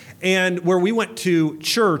 and where we went to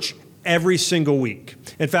church every single week.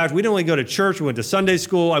 In fact, we didn't only go to church, we went to Sunday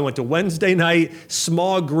school, I went to Wednesday night,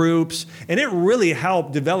 small groups, and it really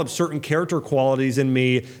helped develop certain character qualities in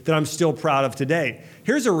me that I'm still proud of today.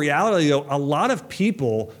 Here's a reality though, a lot of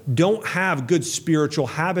people don't have good spiritual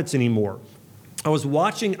habits anymore. I was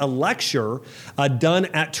watching a lecture done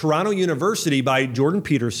at Toronto University by Jordan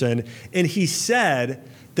Peterson, and he said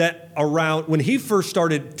that when he first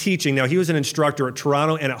started teaching, now he was an instructor at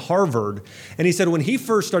Toronto and at Harvard, and he said when he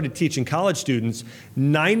first started teaching college students,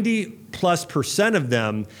 90+% of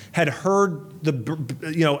them had heard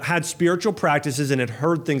had spiritual practices and had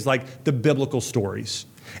heard things like the biblical stories.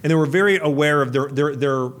 And they were very aware of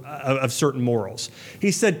of certain morals.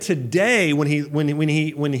 He said today, when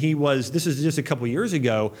he was, this is just a couple years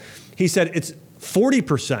ago, he said it's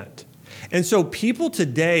 40%. And so people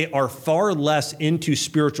today are far less into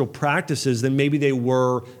spiritual practices than maybe they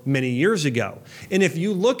were many years ago. And if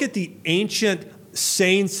you look at the ancient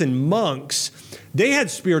saints and monks, they had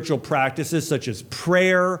spiritual practices such as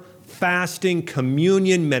prayer, fasting,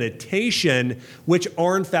 communion, meditation, which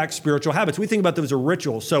are in fact spiritual habits. We think about them as a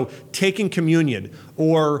ritual. So taking communion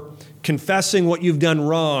or confessing what you've done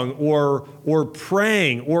wrong or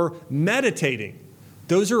praying or meditating.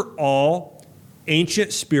 Those are all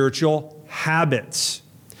ancient spiritual habits.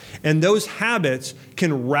 And those habits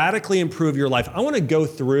can radically improve your life. I want to go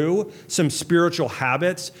through some spiritual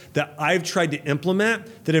habits that I've tried to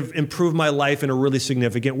implement that have improved my life in a really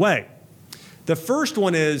significant way. The first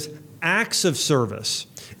one is acts of service.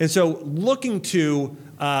 And so looking to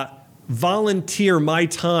volunteer my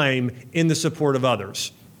time in the support of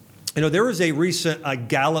others. You know, there was a recent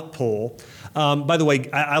Gallup poll. By the way,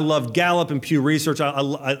 I love Gallup and Pew Research. I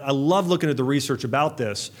love looking at the research about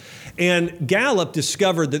this. And Gallup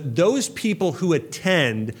discovered that those people who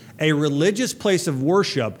attend a religious place of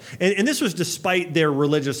worship, and this was despite their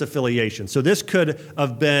religious affiliation. So this could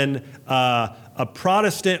have been a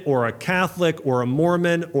Protestant or a Catholic or a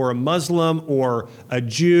Mormon or a Muslim or a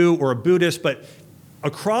Jew or a Buddhist, but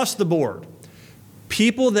across the board,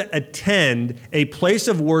 people that attend a place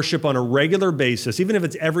of worship on a regular basis, even if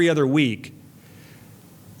it's every other week,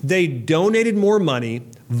 they donated more money,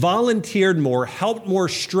 volunteered more, helped more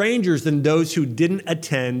strangers than those who didn't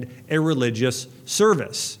attend a religious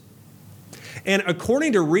service. And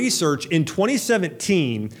according to research, in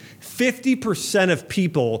 2017, 50% of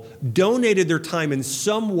people donated their time in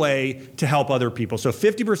some way to help other people. So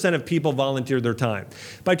 50% of people volunteered their time.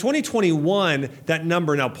 By 2021, that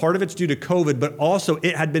number, now part of it's due to COVID, but also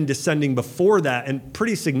it had been descending before that, and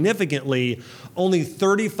pretty significantly, only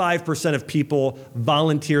 35% of people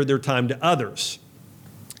volunteered their time to others.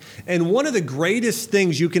 And one of the greatest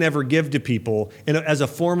things you can ever give to people as a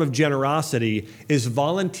form of generosity is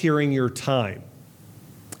volunteering your time.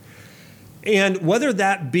 And whether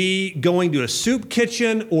that be going to a soup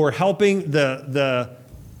kitchen or helping the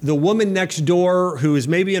woman next door who is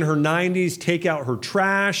maybe in her 90s take out her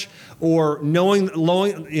trash, or mowing the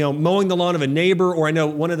lawn of a neighbor, or I know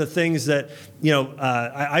one of the things that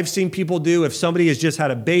I've seen people do, if somebody has just had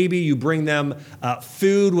a baby, you bring them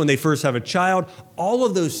food when they first have a child. All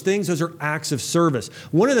of those things, those are acts of service.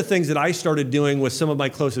 One of the things that I started doing with some of my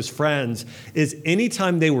closest friends is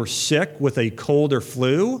anytime they were sick with a cold or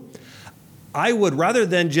flu, I would, rather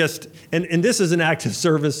than just, and this is an act of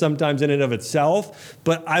service sometimes in and of itself,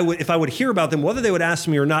 but if I would hear about them, whether they would ask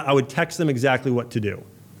me or not, I would text them exactly what to do.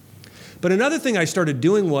 But another thing I started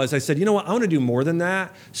doing was I said, you know what, I want to do more than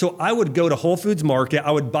that. So I would go to Whole Foods Market,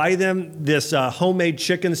 I would buy them this homemade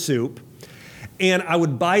chicken soup, and I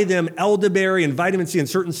would buy them elderberry and vitamin C and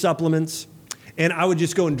certain supplements, and I would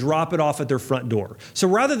just go and drop it off at their front door. So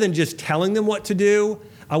rather than just telling them what to do,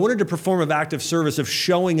 I wanted to perform an act of service of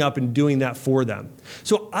showing up and doing that for them.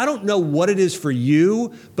 So I don't know what it is for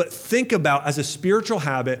you, but think about, as a spiritual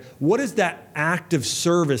habit, what is that act of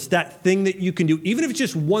service, that thing that you can do, even if it's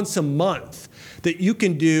just once a month, that you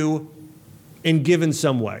can do and give in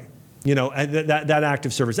some way. That act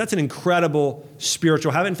of service. That's an incredible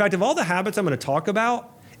spiritual habit. In fact, of all the habits I'm going to talk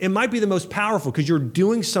about, it might be the most powerful because you're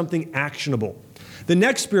doing something actionable. The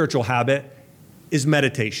next spiritual habit is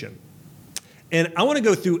meditation. And I want to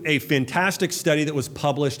go through a fantastic study that was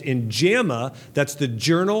published in JAMA, that's the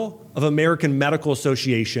Journal of American Medical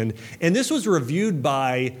Association. And this was reviewed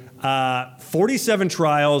by 47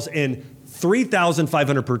 trials and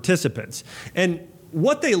 3,500 participants. And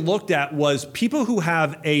what they looked at was people who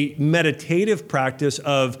have a meditative practice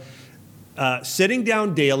of sitting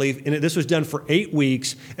down daily, and this was done for 8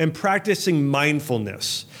 weeks, and practicing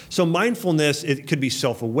mindfulness. So mindfulness, it could be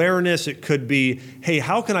self-awareness. It could be, hey,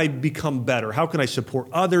 how can I become better? How can I support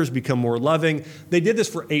others, become more loving? They did this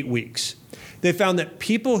for 8 weeks. They found that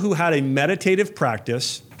people who had a meditative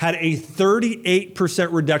practice had a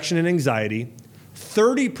 38% reduction in anxiety,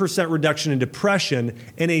 30% reduction in depression,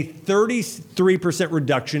 and a 33%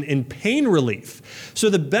 reduction in pain relief. So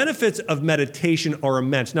the benefits of meditation are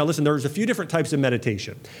immense. Now listen, there's a few different types of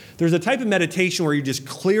meditation. There's a type of meditation where you just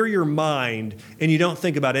clear your mind and you don't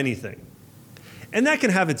think about anything. And that can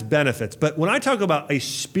have its benefits. But when I talk about a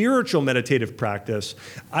spiritual meditative practice,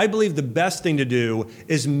 I believe the best thing to do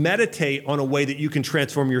is meditate on a way that you can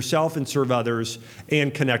transform yourself and serve others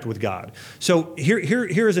and connect with God. So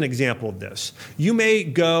here's an example of this. You may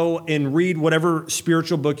go and read whatever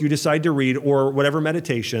spiritual book you decide to read, or whatever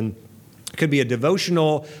meditation. It could be a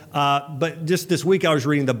devotional, but just this week I was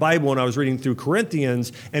reading the Bible, and I was reading through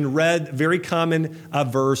Corinthians and read a very common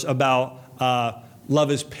verse about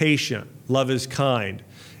love is patient, love is kind.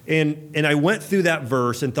 And I went through that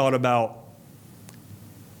verse and thought about,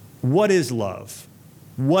 what is love?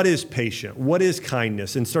 What is patient? What is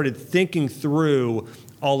kindness? And started thinking through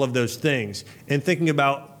all of those things and thinking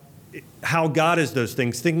about how God is those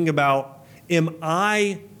things, thinking about, am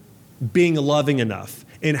I being loving enough?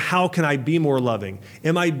 And how can I be more loving?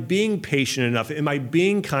 Am I being patient enough? Am I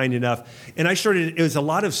being kind enough? And it was a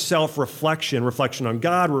lot of self-reflection, reflection on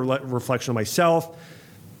God, reflection on myself.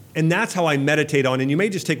 And that's how I meditate on, and you may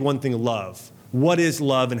just take one thing, love. What is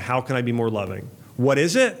love and how can I be more loving? What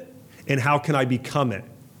is it and how can I become it?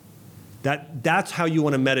 That's how you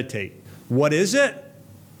want to meditate. What is it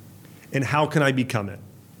and how can I become it?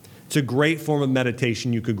 It's a great form of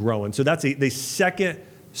meditation you could grow in. So that's the second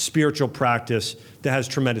spiritual practice that has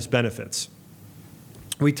tremendous benefits.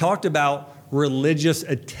 We talked about religious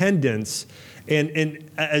attendance and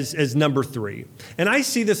as number 3. And I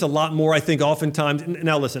see this a lot more, I think, oftentimes.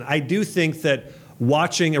 Now listen, I do think that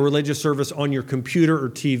watching a religious service on your computer or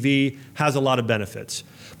TV has a lot of benefits.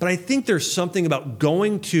 But I think there's something about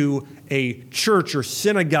going to a church or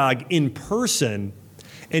synagogue in person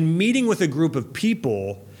and meeting with a group of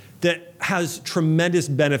people that has tremendous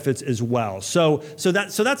benefits as well. So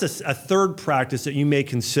that's a third practice that you may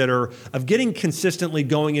consider of getting consistently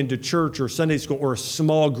going into church or Sunday school or a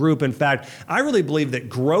small group. In fact, I really believe that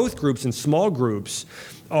growth groups and small groups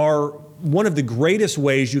are one of the greatest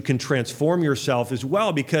ways you can transform yourself as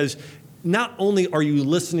well, because not only are you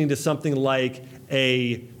listening to something like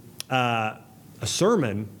a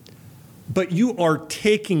sermon, but you are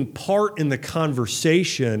taking part in the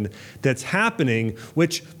conversation that's happening,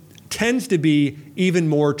 which tends to be even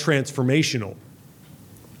more transformational.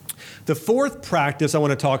 The fourth practice I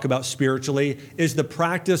want to talk about spiritually is the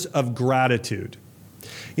practice of gratitude.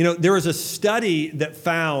 You know, there was a study that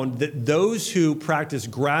found that those who practice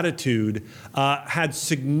gratitude had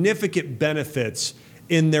significant benefits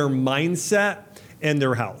in their mindset and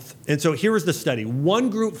their health. And so here was the study. One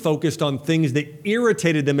group focused on things that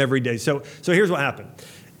irritated them every day. So here's what happened.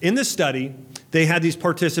 In the study, they had these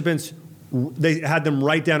participants, they had them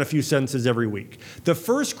write down a few sentences every week. The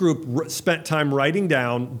first group spent time writing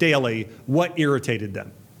down daily what irritated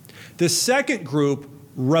them. The second group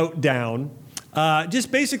wrote down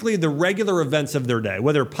just basically the regular events of their day,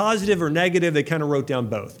 whether positive or negative, they kind of wrote down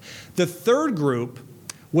both. The third group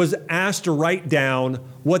was asked to write down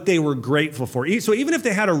what they were grateful for. So even if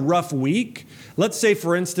they had a rough week, let's say,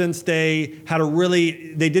 for instance, they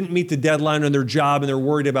didn't meet the deadline on their job and they're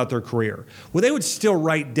worried about their career. Well, they would still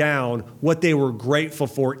write down what they were grateful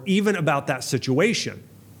for, even about that situation.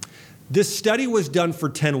 This study was done for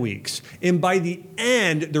 10 weeks. And by the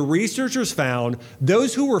end, the researchers found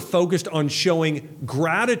those who were focused on showing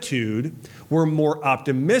gratitude were more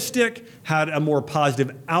optimistic, had a more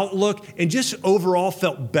positive outlook, and just overall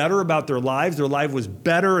felt better about their lives. Their life was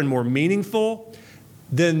better and more meaningful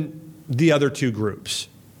than the other two groups.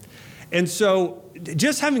 And so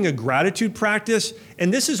just having a gratitude practice,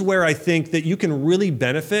 and this is where I think that you can really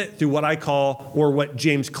benefit through what I call, or what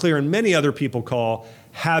James Clear and many other people call,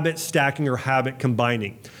 habit stacking or habit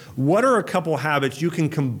combining. What are a couple habits you can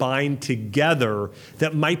combine together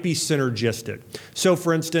that might be synergistic? So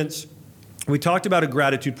for instance, we talked about a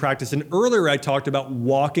gratitude practice, and earlier I talked about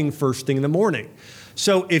walking first thing in the morning.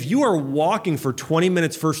 So if you are walking for 20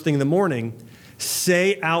 minutes first thing in the morning,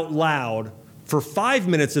 say out loud for 5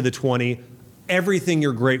 minutes of the 20, everything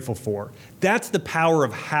you're grateful for. That's the power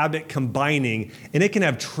of habit combining, and it can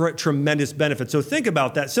have tremendous benefits. So think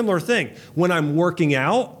about that. Similar thing. When I'm working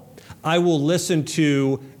out, I will listen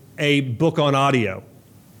to a book on audio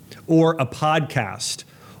or a podcast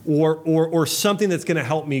or something that's going to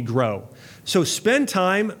help me grow. So spend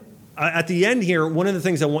time. At the end here, one of the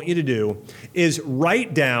things I want you to do is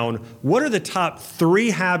write down what are the top 3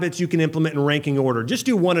 habits you can implement in ranking order. Just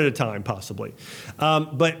do one at a time, possibly.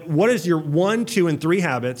 But what is your 1, 2, and 3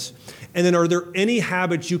 habits? And then are there any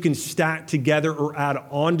habits you can stack together or add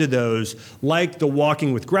onto those, like the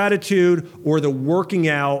walking with gratitude or the working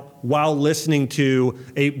out while listening to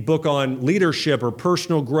a book on leadership or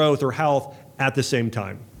personal growth or health at the same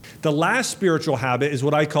time? The last spiritual habit is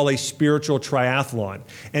what I call a spiritual triathlon.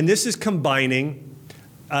 And this is combining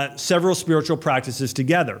several spiritual practices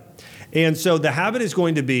together. And so the habit is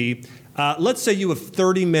going to be, let's say you have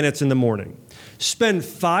 30 minutes in the morning. Spend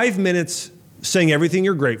 5 minutes saying everything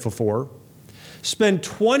you're grateful for. Spend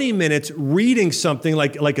 20 minutes reading something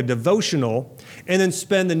like a devotional. And then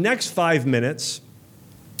spend the next 5 minutes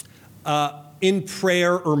in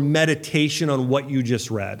prayer or meditation on what you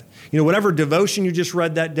just read. You know, whatever devotion you just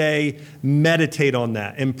read that day, meditate on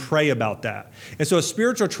that and pray about that. And so a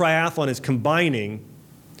spiritual triathlon is combining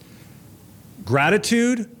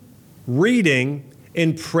gratitude, reading,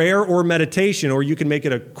 in prayer or meditation, or you can make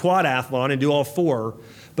it a quadathlon and do all four.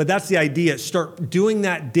 But that's the idea. Start doing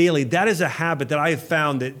that daily. That is a habit that I have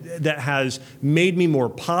found that has made me more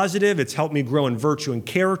positive. It's helped me grow in virtue and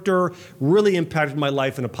character, really impacted my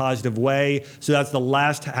life in a positive way. So that's the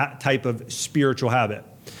last type of spiritual habit.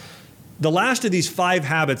 The last of these 5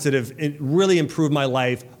 habits that have really improved my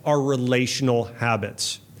life are relational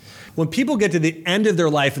habits. When people get to the end of their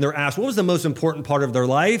life and they're asked, what was the most important part of their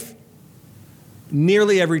life?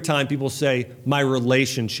 Nearly every time people say, my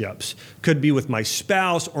relationships. Could be with my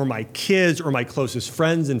spouse or my kids or my closest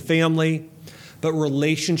friends and family. But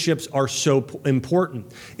relationships are so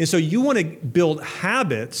important. And so you want to build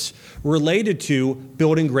habits related to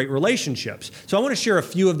building great relationships. So I want to share a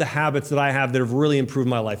few of the habits that I have that have really improved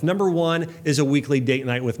my life. Number 1 is a weekly date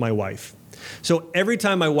night with my wife. So every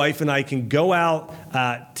time my wife and I can go out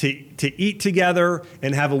to eat together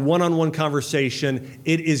and have a one-on-one conversation,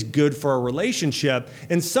 it is good for our relationship.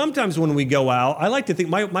 And sometimes when we go out, I like to think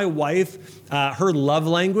my wife, her love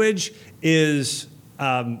language is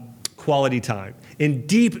quality time and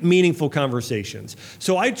deep, meaningful conversations.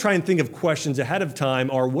 So I try and think of questions ahead of time,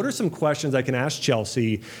 or what are some questions I can ask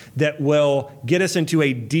Chelsea that will get us into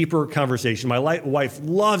a deeper conversation? My wife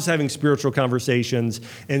loves having spiritual conversations.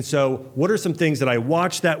 And so what are some things that I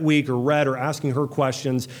watched that week or read or asking her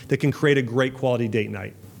questions that can create a great quality date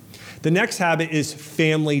night? The next habit is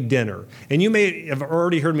family dinner. And you may have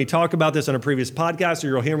already heard me talk about this on a previous podcast, or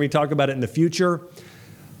you'll hear me talk about it in the future.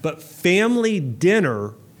 But family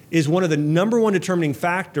dinner is one of the number 1 determining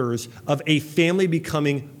factors of a family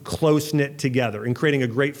becoming close-knit together and creating a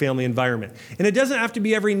great family environment. And it doesn't have to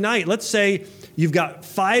be every night. Let's say you've got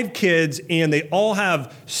 5 kids and they all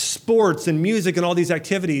have sports and music and all these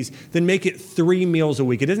activities, then make it 3 meals a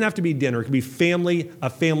week. It doesn't have to be dinner. It could be a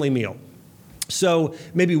family meal. So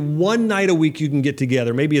maybe 1 night a week you can get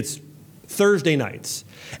together. Maybe it's Thursday nights.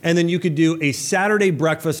 And then you could do a Saturday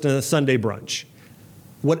breakfast and a Sunday brunch.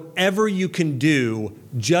 Whatever you can do,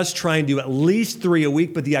 just try and do at least 3 a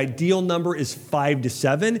week, but the ideal number is 5 to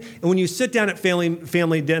 7. And when you sit down at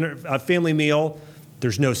family dinner, family meal,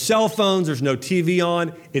 there's no cell phones, there's no TV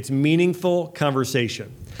on. It's meaningful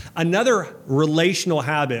conversation. Another relational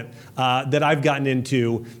habit that I've gotten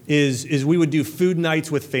into is we would do food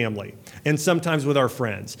nights with family and sometimes with our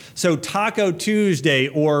friends. So Taco Tuesday,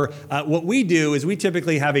 or what we do is we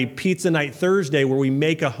typically have a pizza night Thursday where we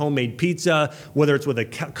make a homemade pizza, whether it's with a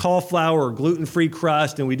cauliflower or gluten-free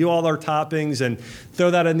crust, and we do all our toppings and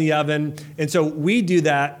throw that in the oven. And so we do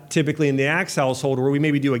that typically in the Axe household, where we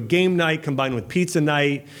maybe do a game night combined with pizza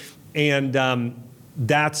night. And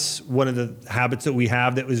that's one of the habits that we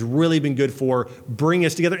have that has really been good for bringing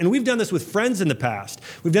us together. And we've done this with friends in the past.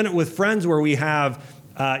 We've done it with friends where we have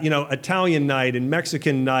Italian night and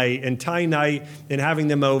Mexican night and Thai night and having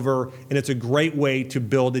them over. And it's a great way to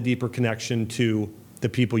build a deeper connection to the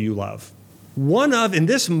people you love. And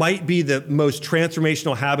this might be the most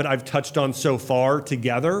transformational habit I've touched on so far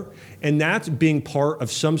together, and that's being part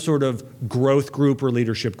of some sort of growth group or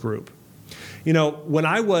leadership group. When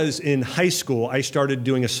I was in high school, I started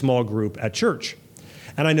doing a small group at church.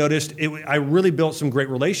 And I noticed I really built some great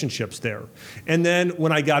relationships there. And then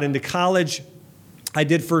when I got into college, I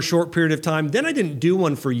did for a short period of time. Then I didn't do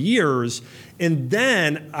one for years. And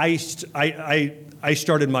then I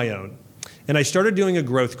started my own. And I started doing a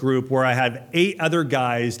growth group where I had 8 other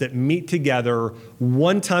guys that meet together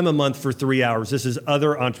 1 time a month for 3 hours. This is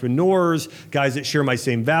other entrepreneurs, guys that share my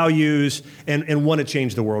same values and want to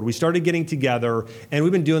change the world. We started getting together, and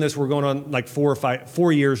we've been doing this. We're going on like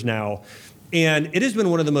 4 years now. And it has been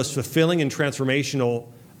one of the most fulfilling and transformational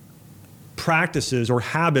practices or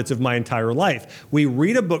habits of my entire life. We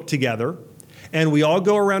read a book together, and we all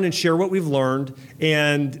go around and share what we've learned,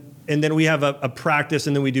 and then we have a practice,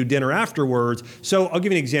 and then we do dinner afterwards. So I'll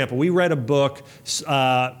give you an example. We read a book,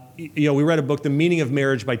 The Meaning of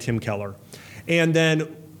Marriage by Tim Keller. And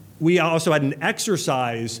then we also had an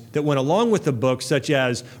exercise that went along with the book, such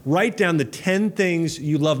as write down the 10 things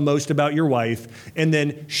you love most about your wife, and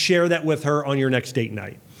then share that with her on your next date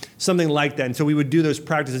night. Something like that. And so we would do those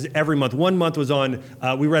practices every month. 1 month was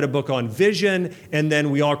we read a book on vision, and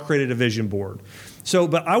then we all created a vision board.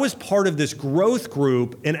 But I was part of this growth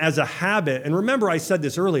group, and as a habit, and remember I said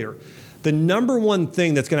this earlier, the number 1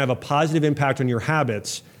 thing that's going to have a positive impact on your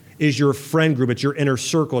habits is your friend group. It's your inner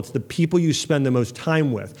circle. It's the people you spend the most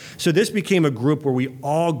time with. So this became a group where we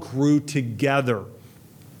all grew together.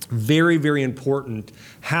 Very, very important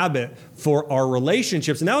habit for our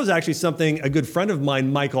relationships. And that was actually something a good friend of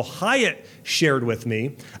mine, Michael Hyatt, shared with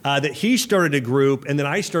me, that he started a group, and then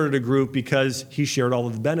I started a group because he shared all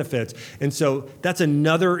of the benefits. And so that's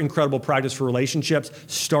another incredible practice for relationships.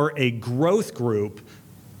 Start a growth group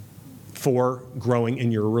for growing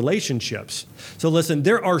in your relationships. So listen,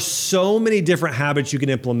 there are so many different habits you can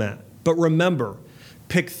implement, but remember,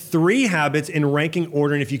 pick 3 habits in ranking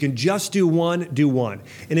order, and if you can just do one, do one.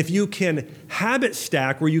 And if you can habit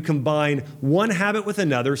stack, where you combine one habit with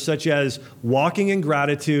another, such as walking in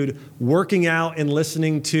gratitude, working out, and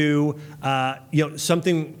listening to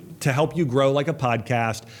something to help you grow, like a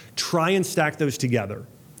podcast, try and stack those together.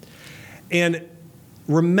 And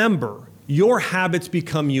remember, your habits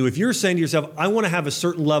become you. If you're saying to yourself, I want to have a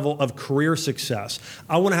certain level of career success,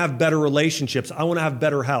 I want to have better relationships, I want to have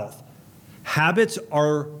better health, habits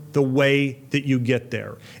are the way that you get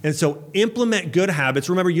there. And so implement good habits.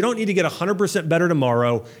 Remember, you don't need to get 100% better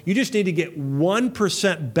tomorrow. You just need to get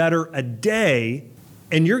 1% better a day,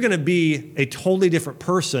 and you're going to be a totally different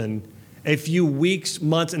person a few weeks,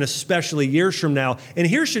 months, and especially years from now. And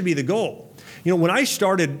here should be the goal. When I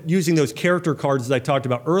started using those character cards that I talked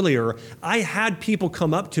about earlier, I had people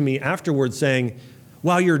come up to me afterwards saying,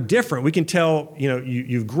 wow, you're different. We can tell,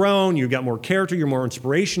 you've grown, you've got more character, you're more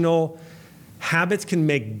inspirational. Habits can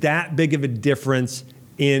make that big of a difference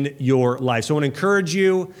in your life. So I want to encourage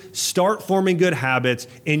you, start forming good habits,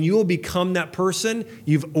 and you will become that person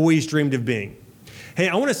you've always dreamed of being. Hey,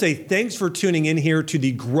 I want to say thanks for tuning in here to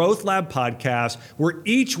the Growth Lab podcast, where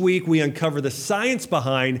each week we uncover the science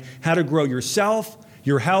behind how to grow yourself,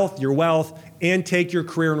 your health, your wealth, and take your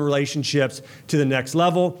career and relationships to the next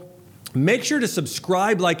level. Make sure to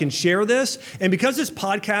subscribe, like, and share this. And because this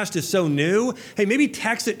podcast is so new, hey, maybe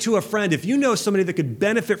text it to a friend. If you know somebody that could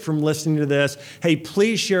benefit from listening to this, hey,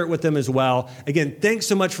 please share it with them as well. Again, thanks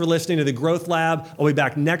so much for listening to the Growth Lab. I'll be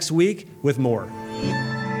back next week with more.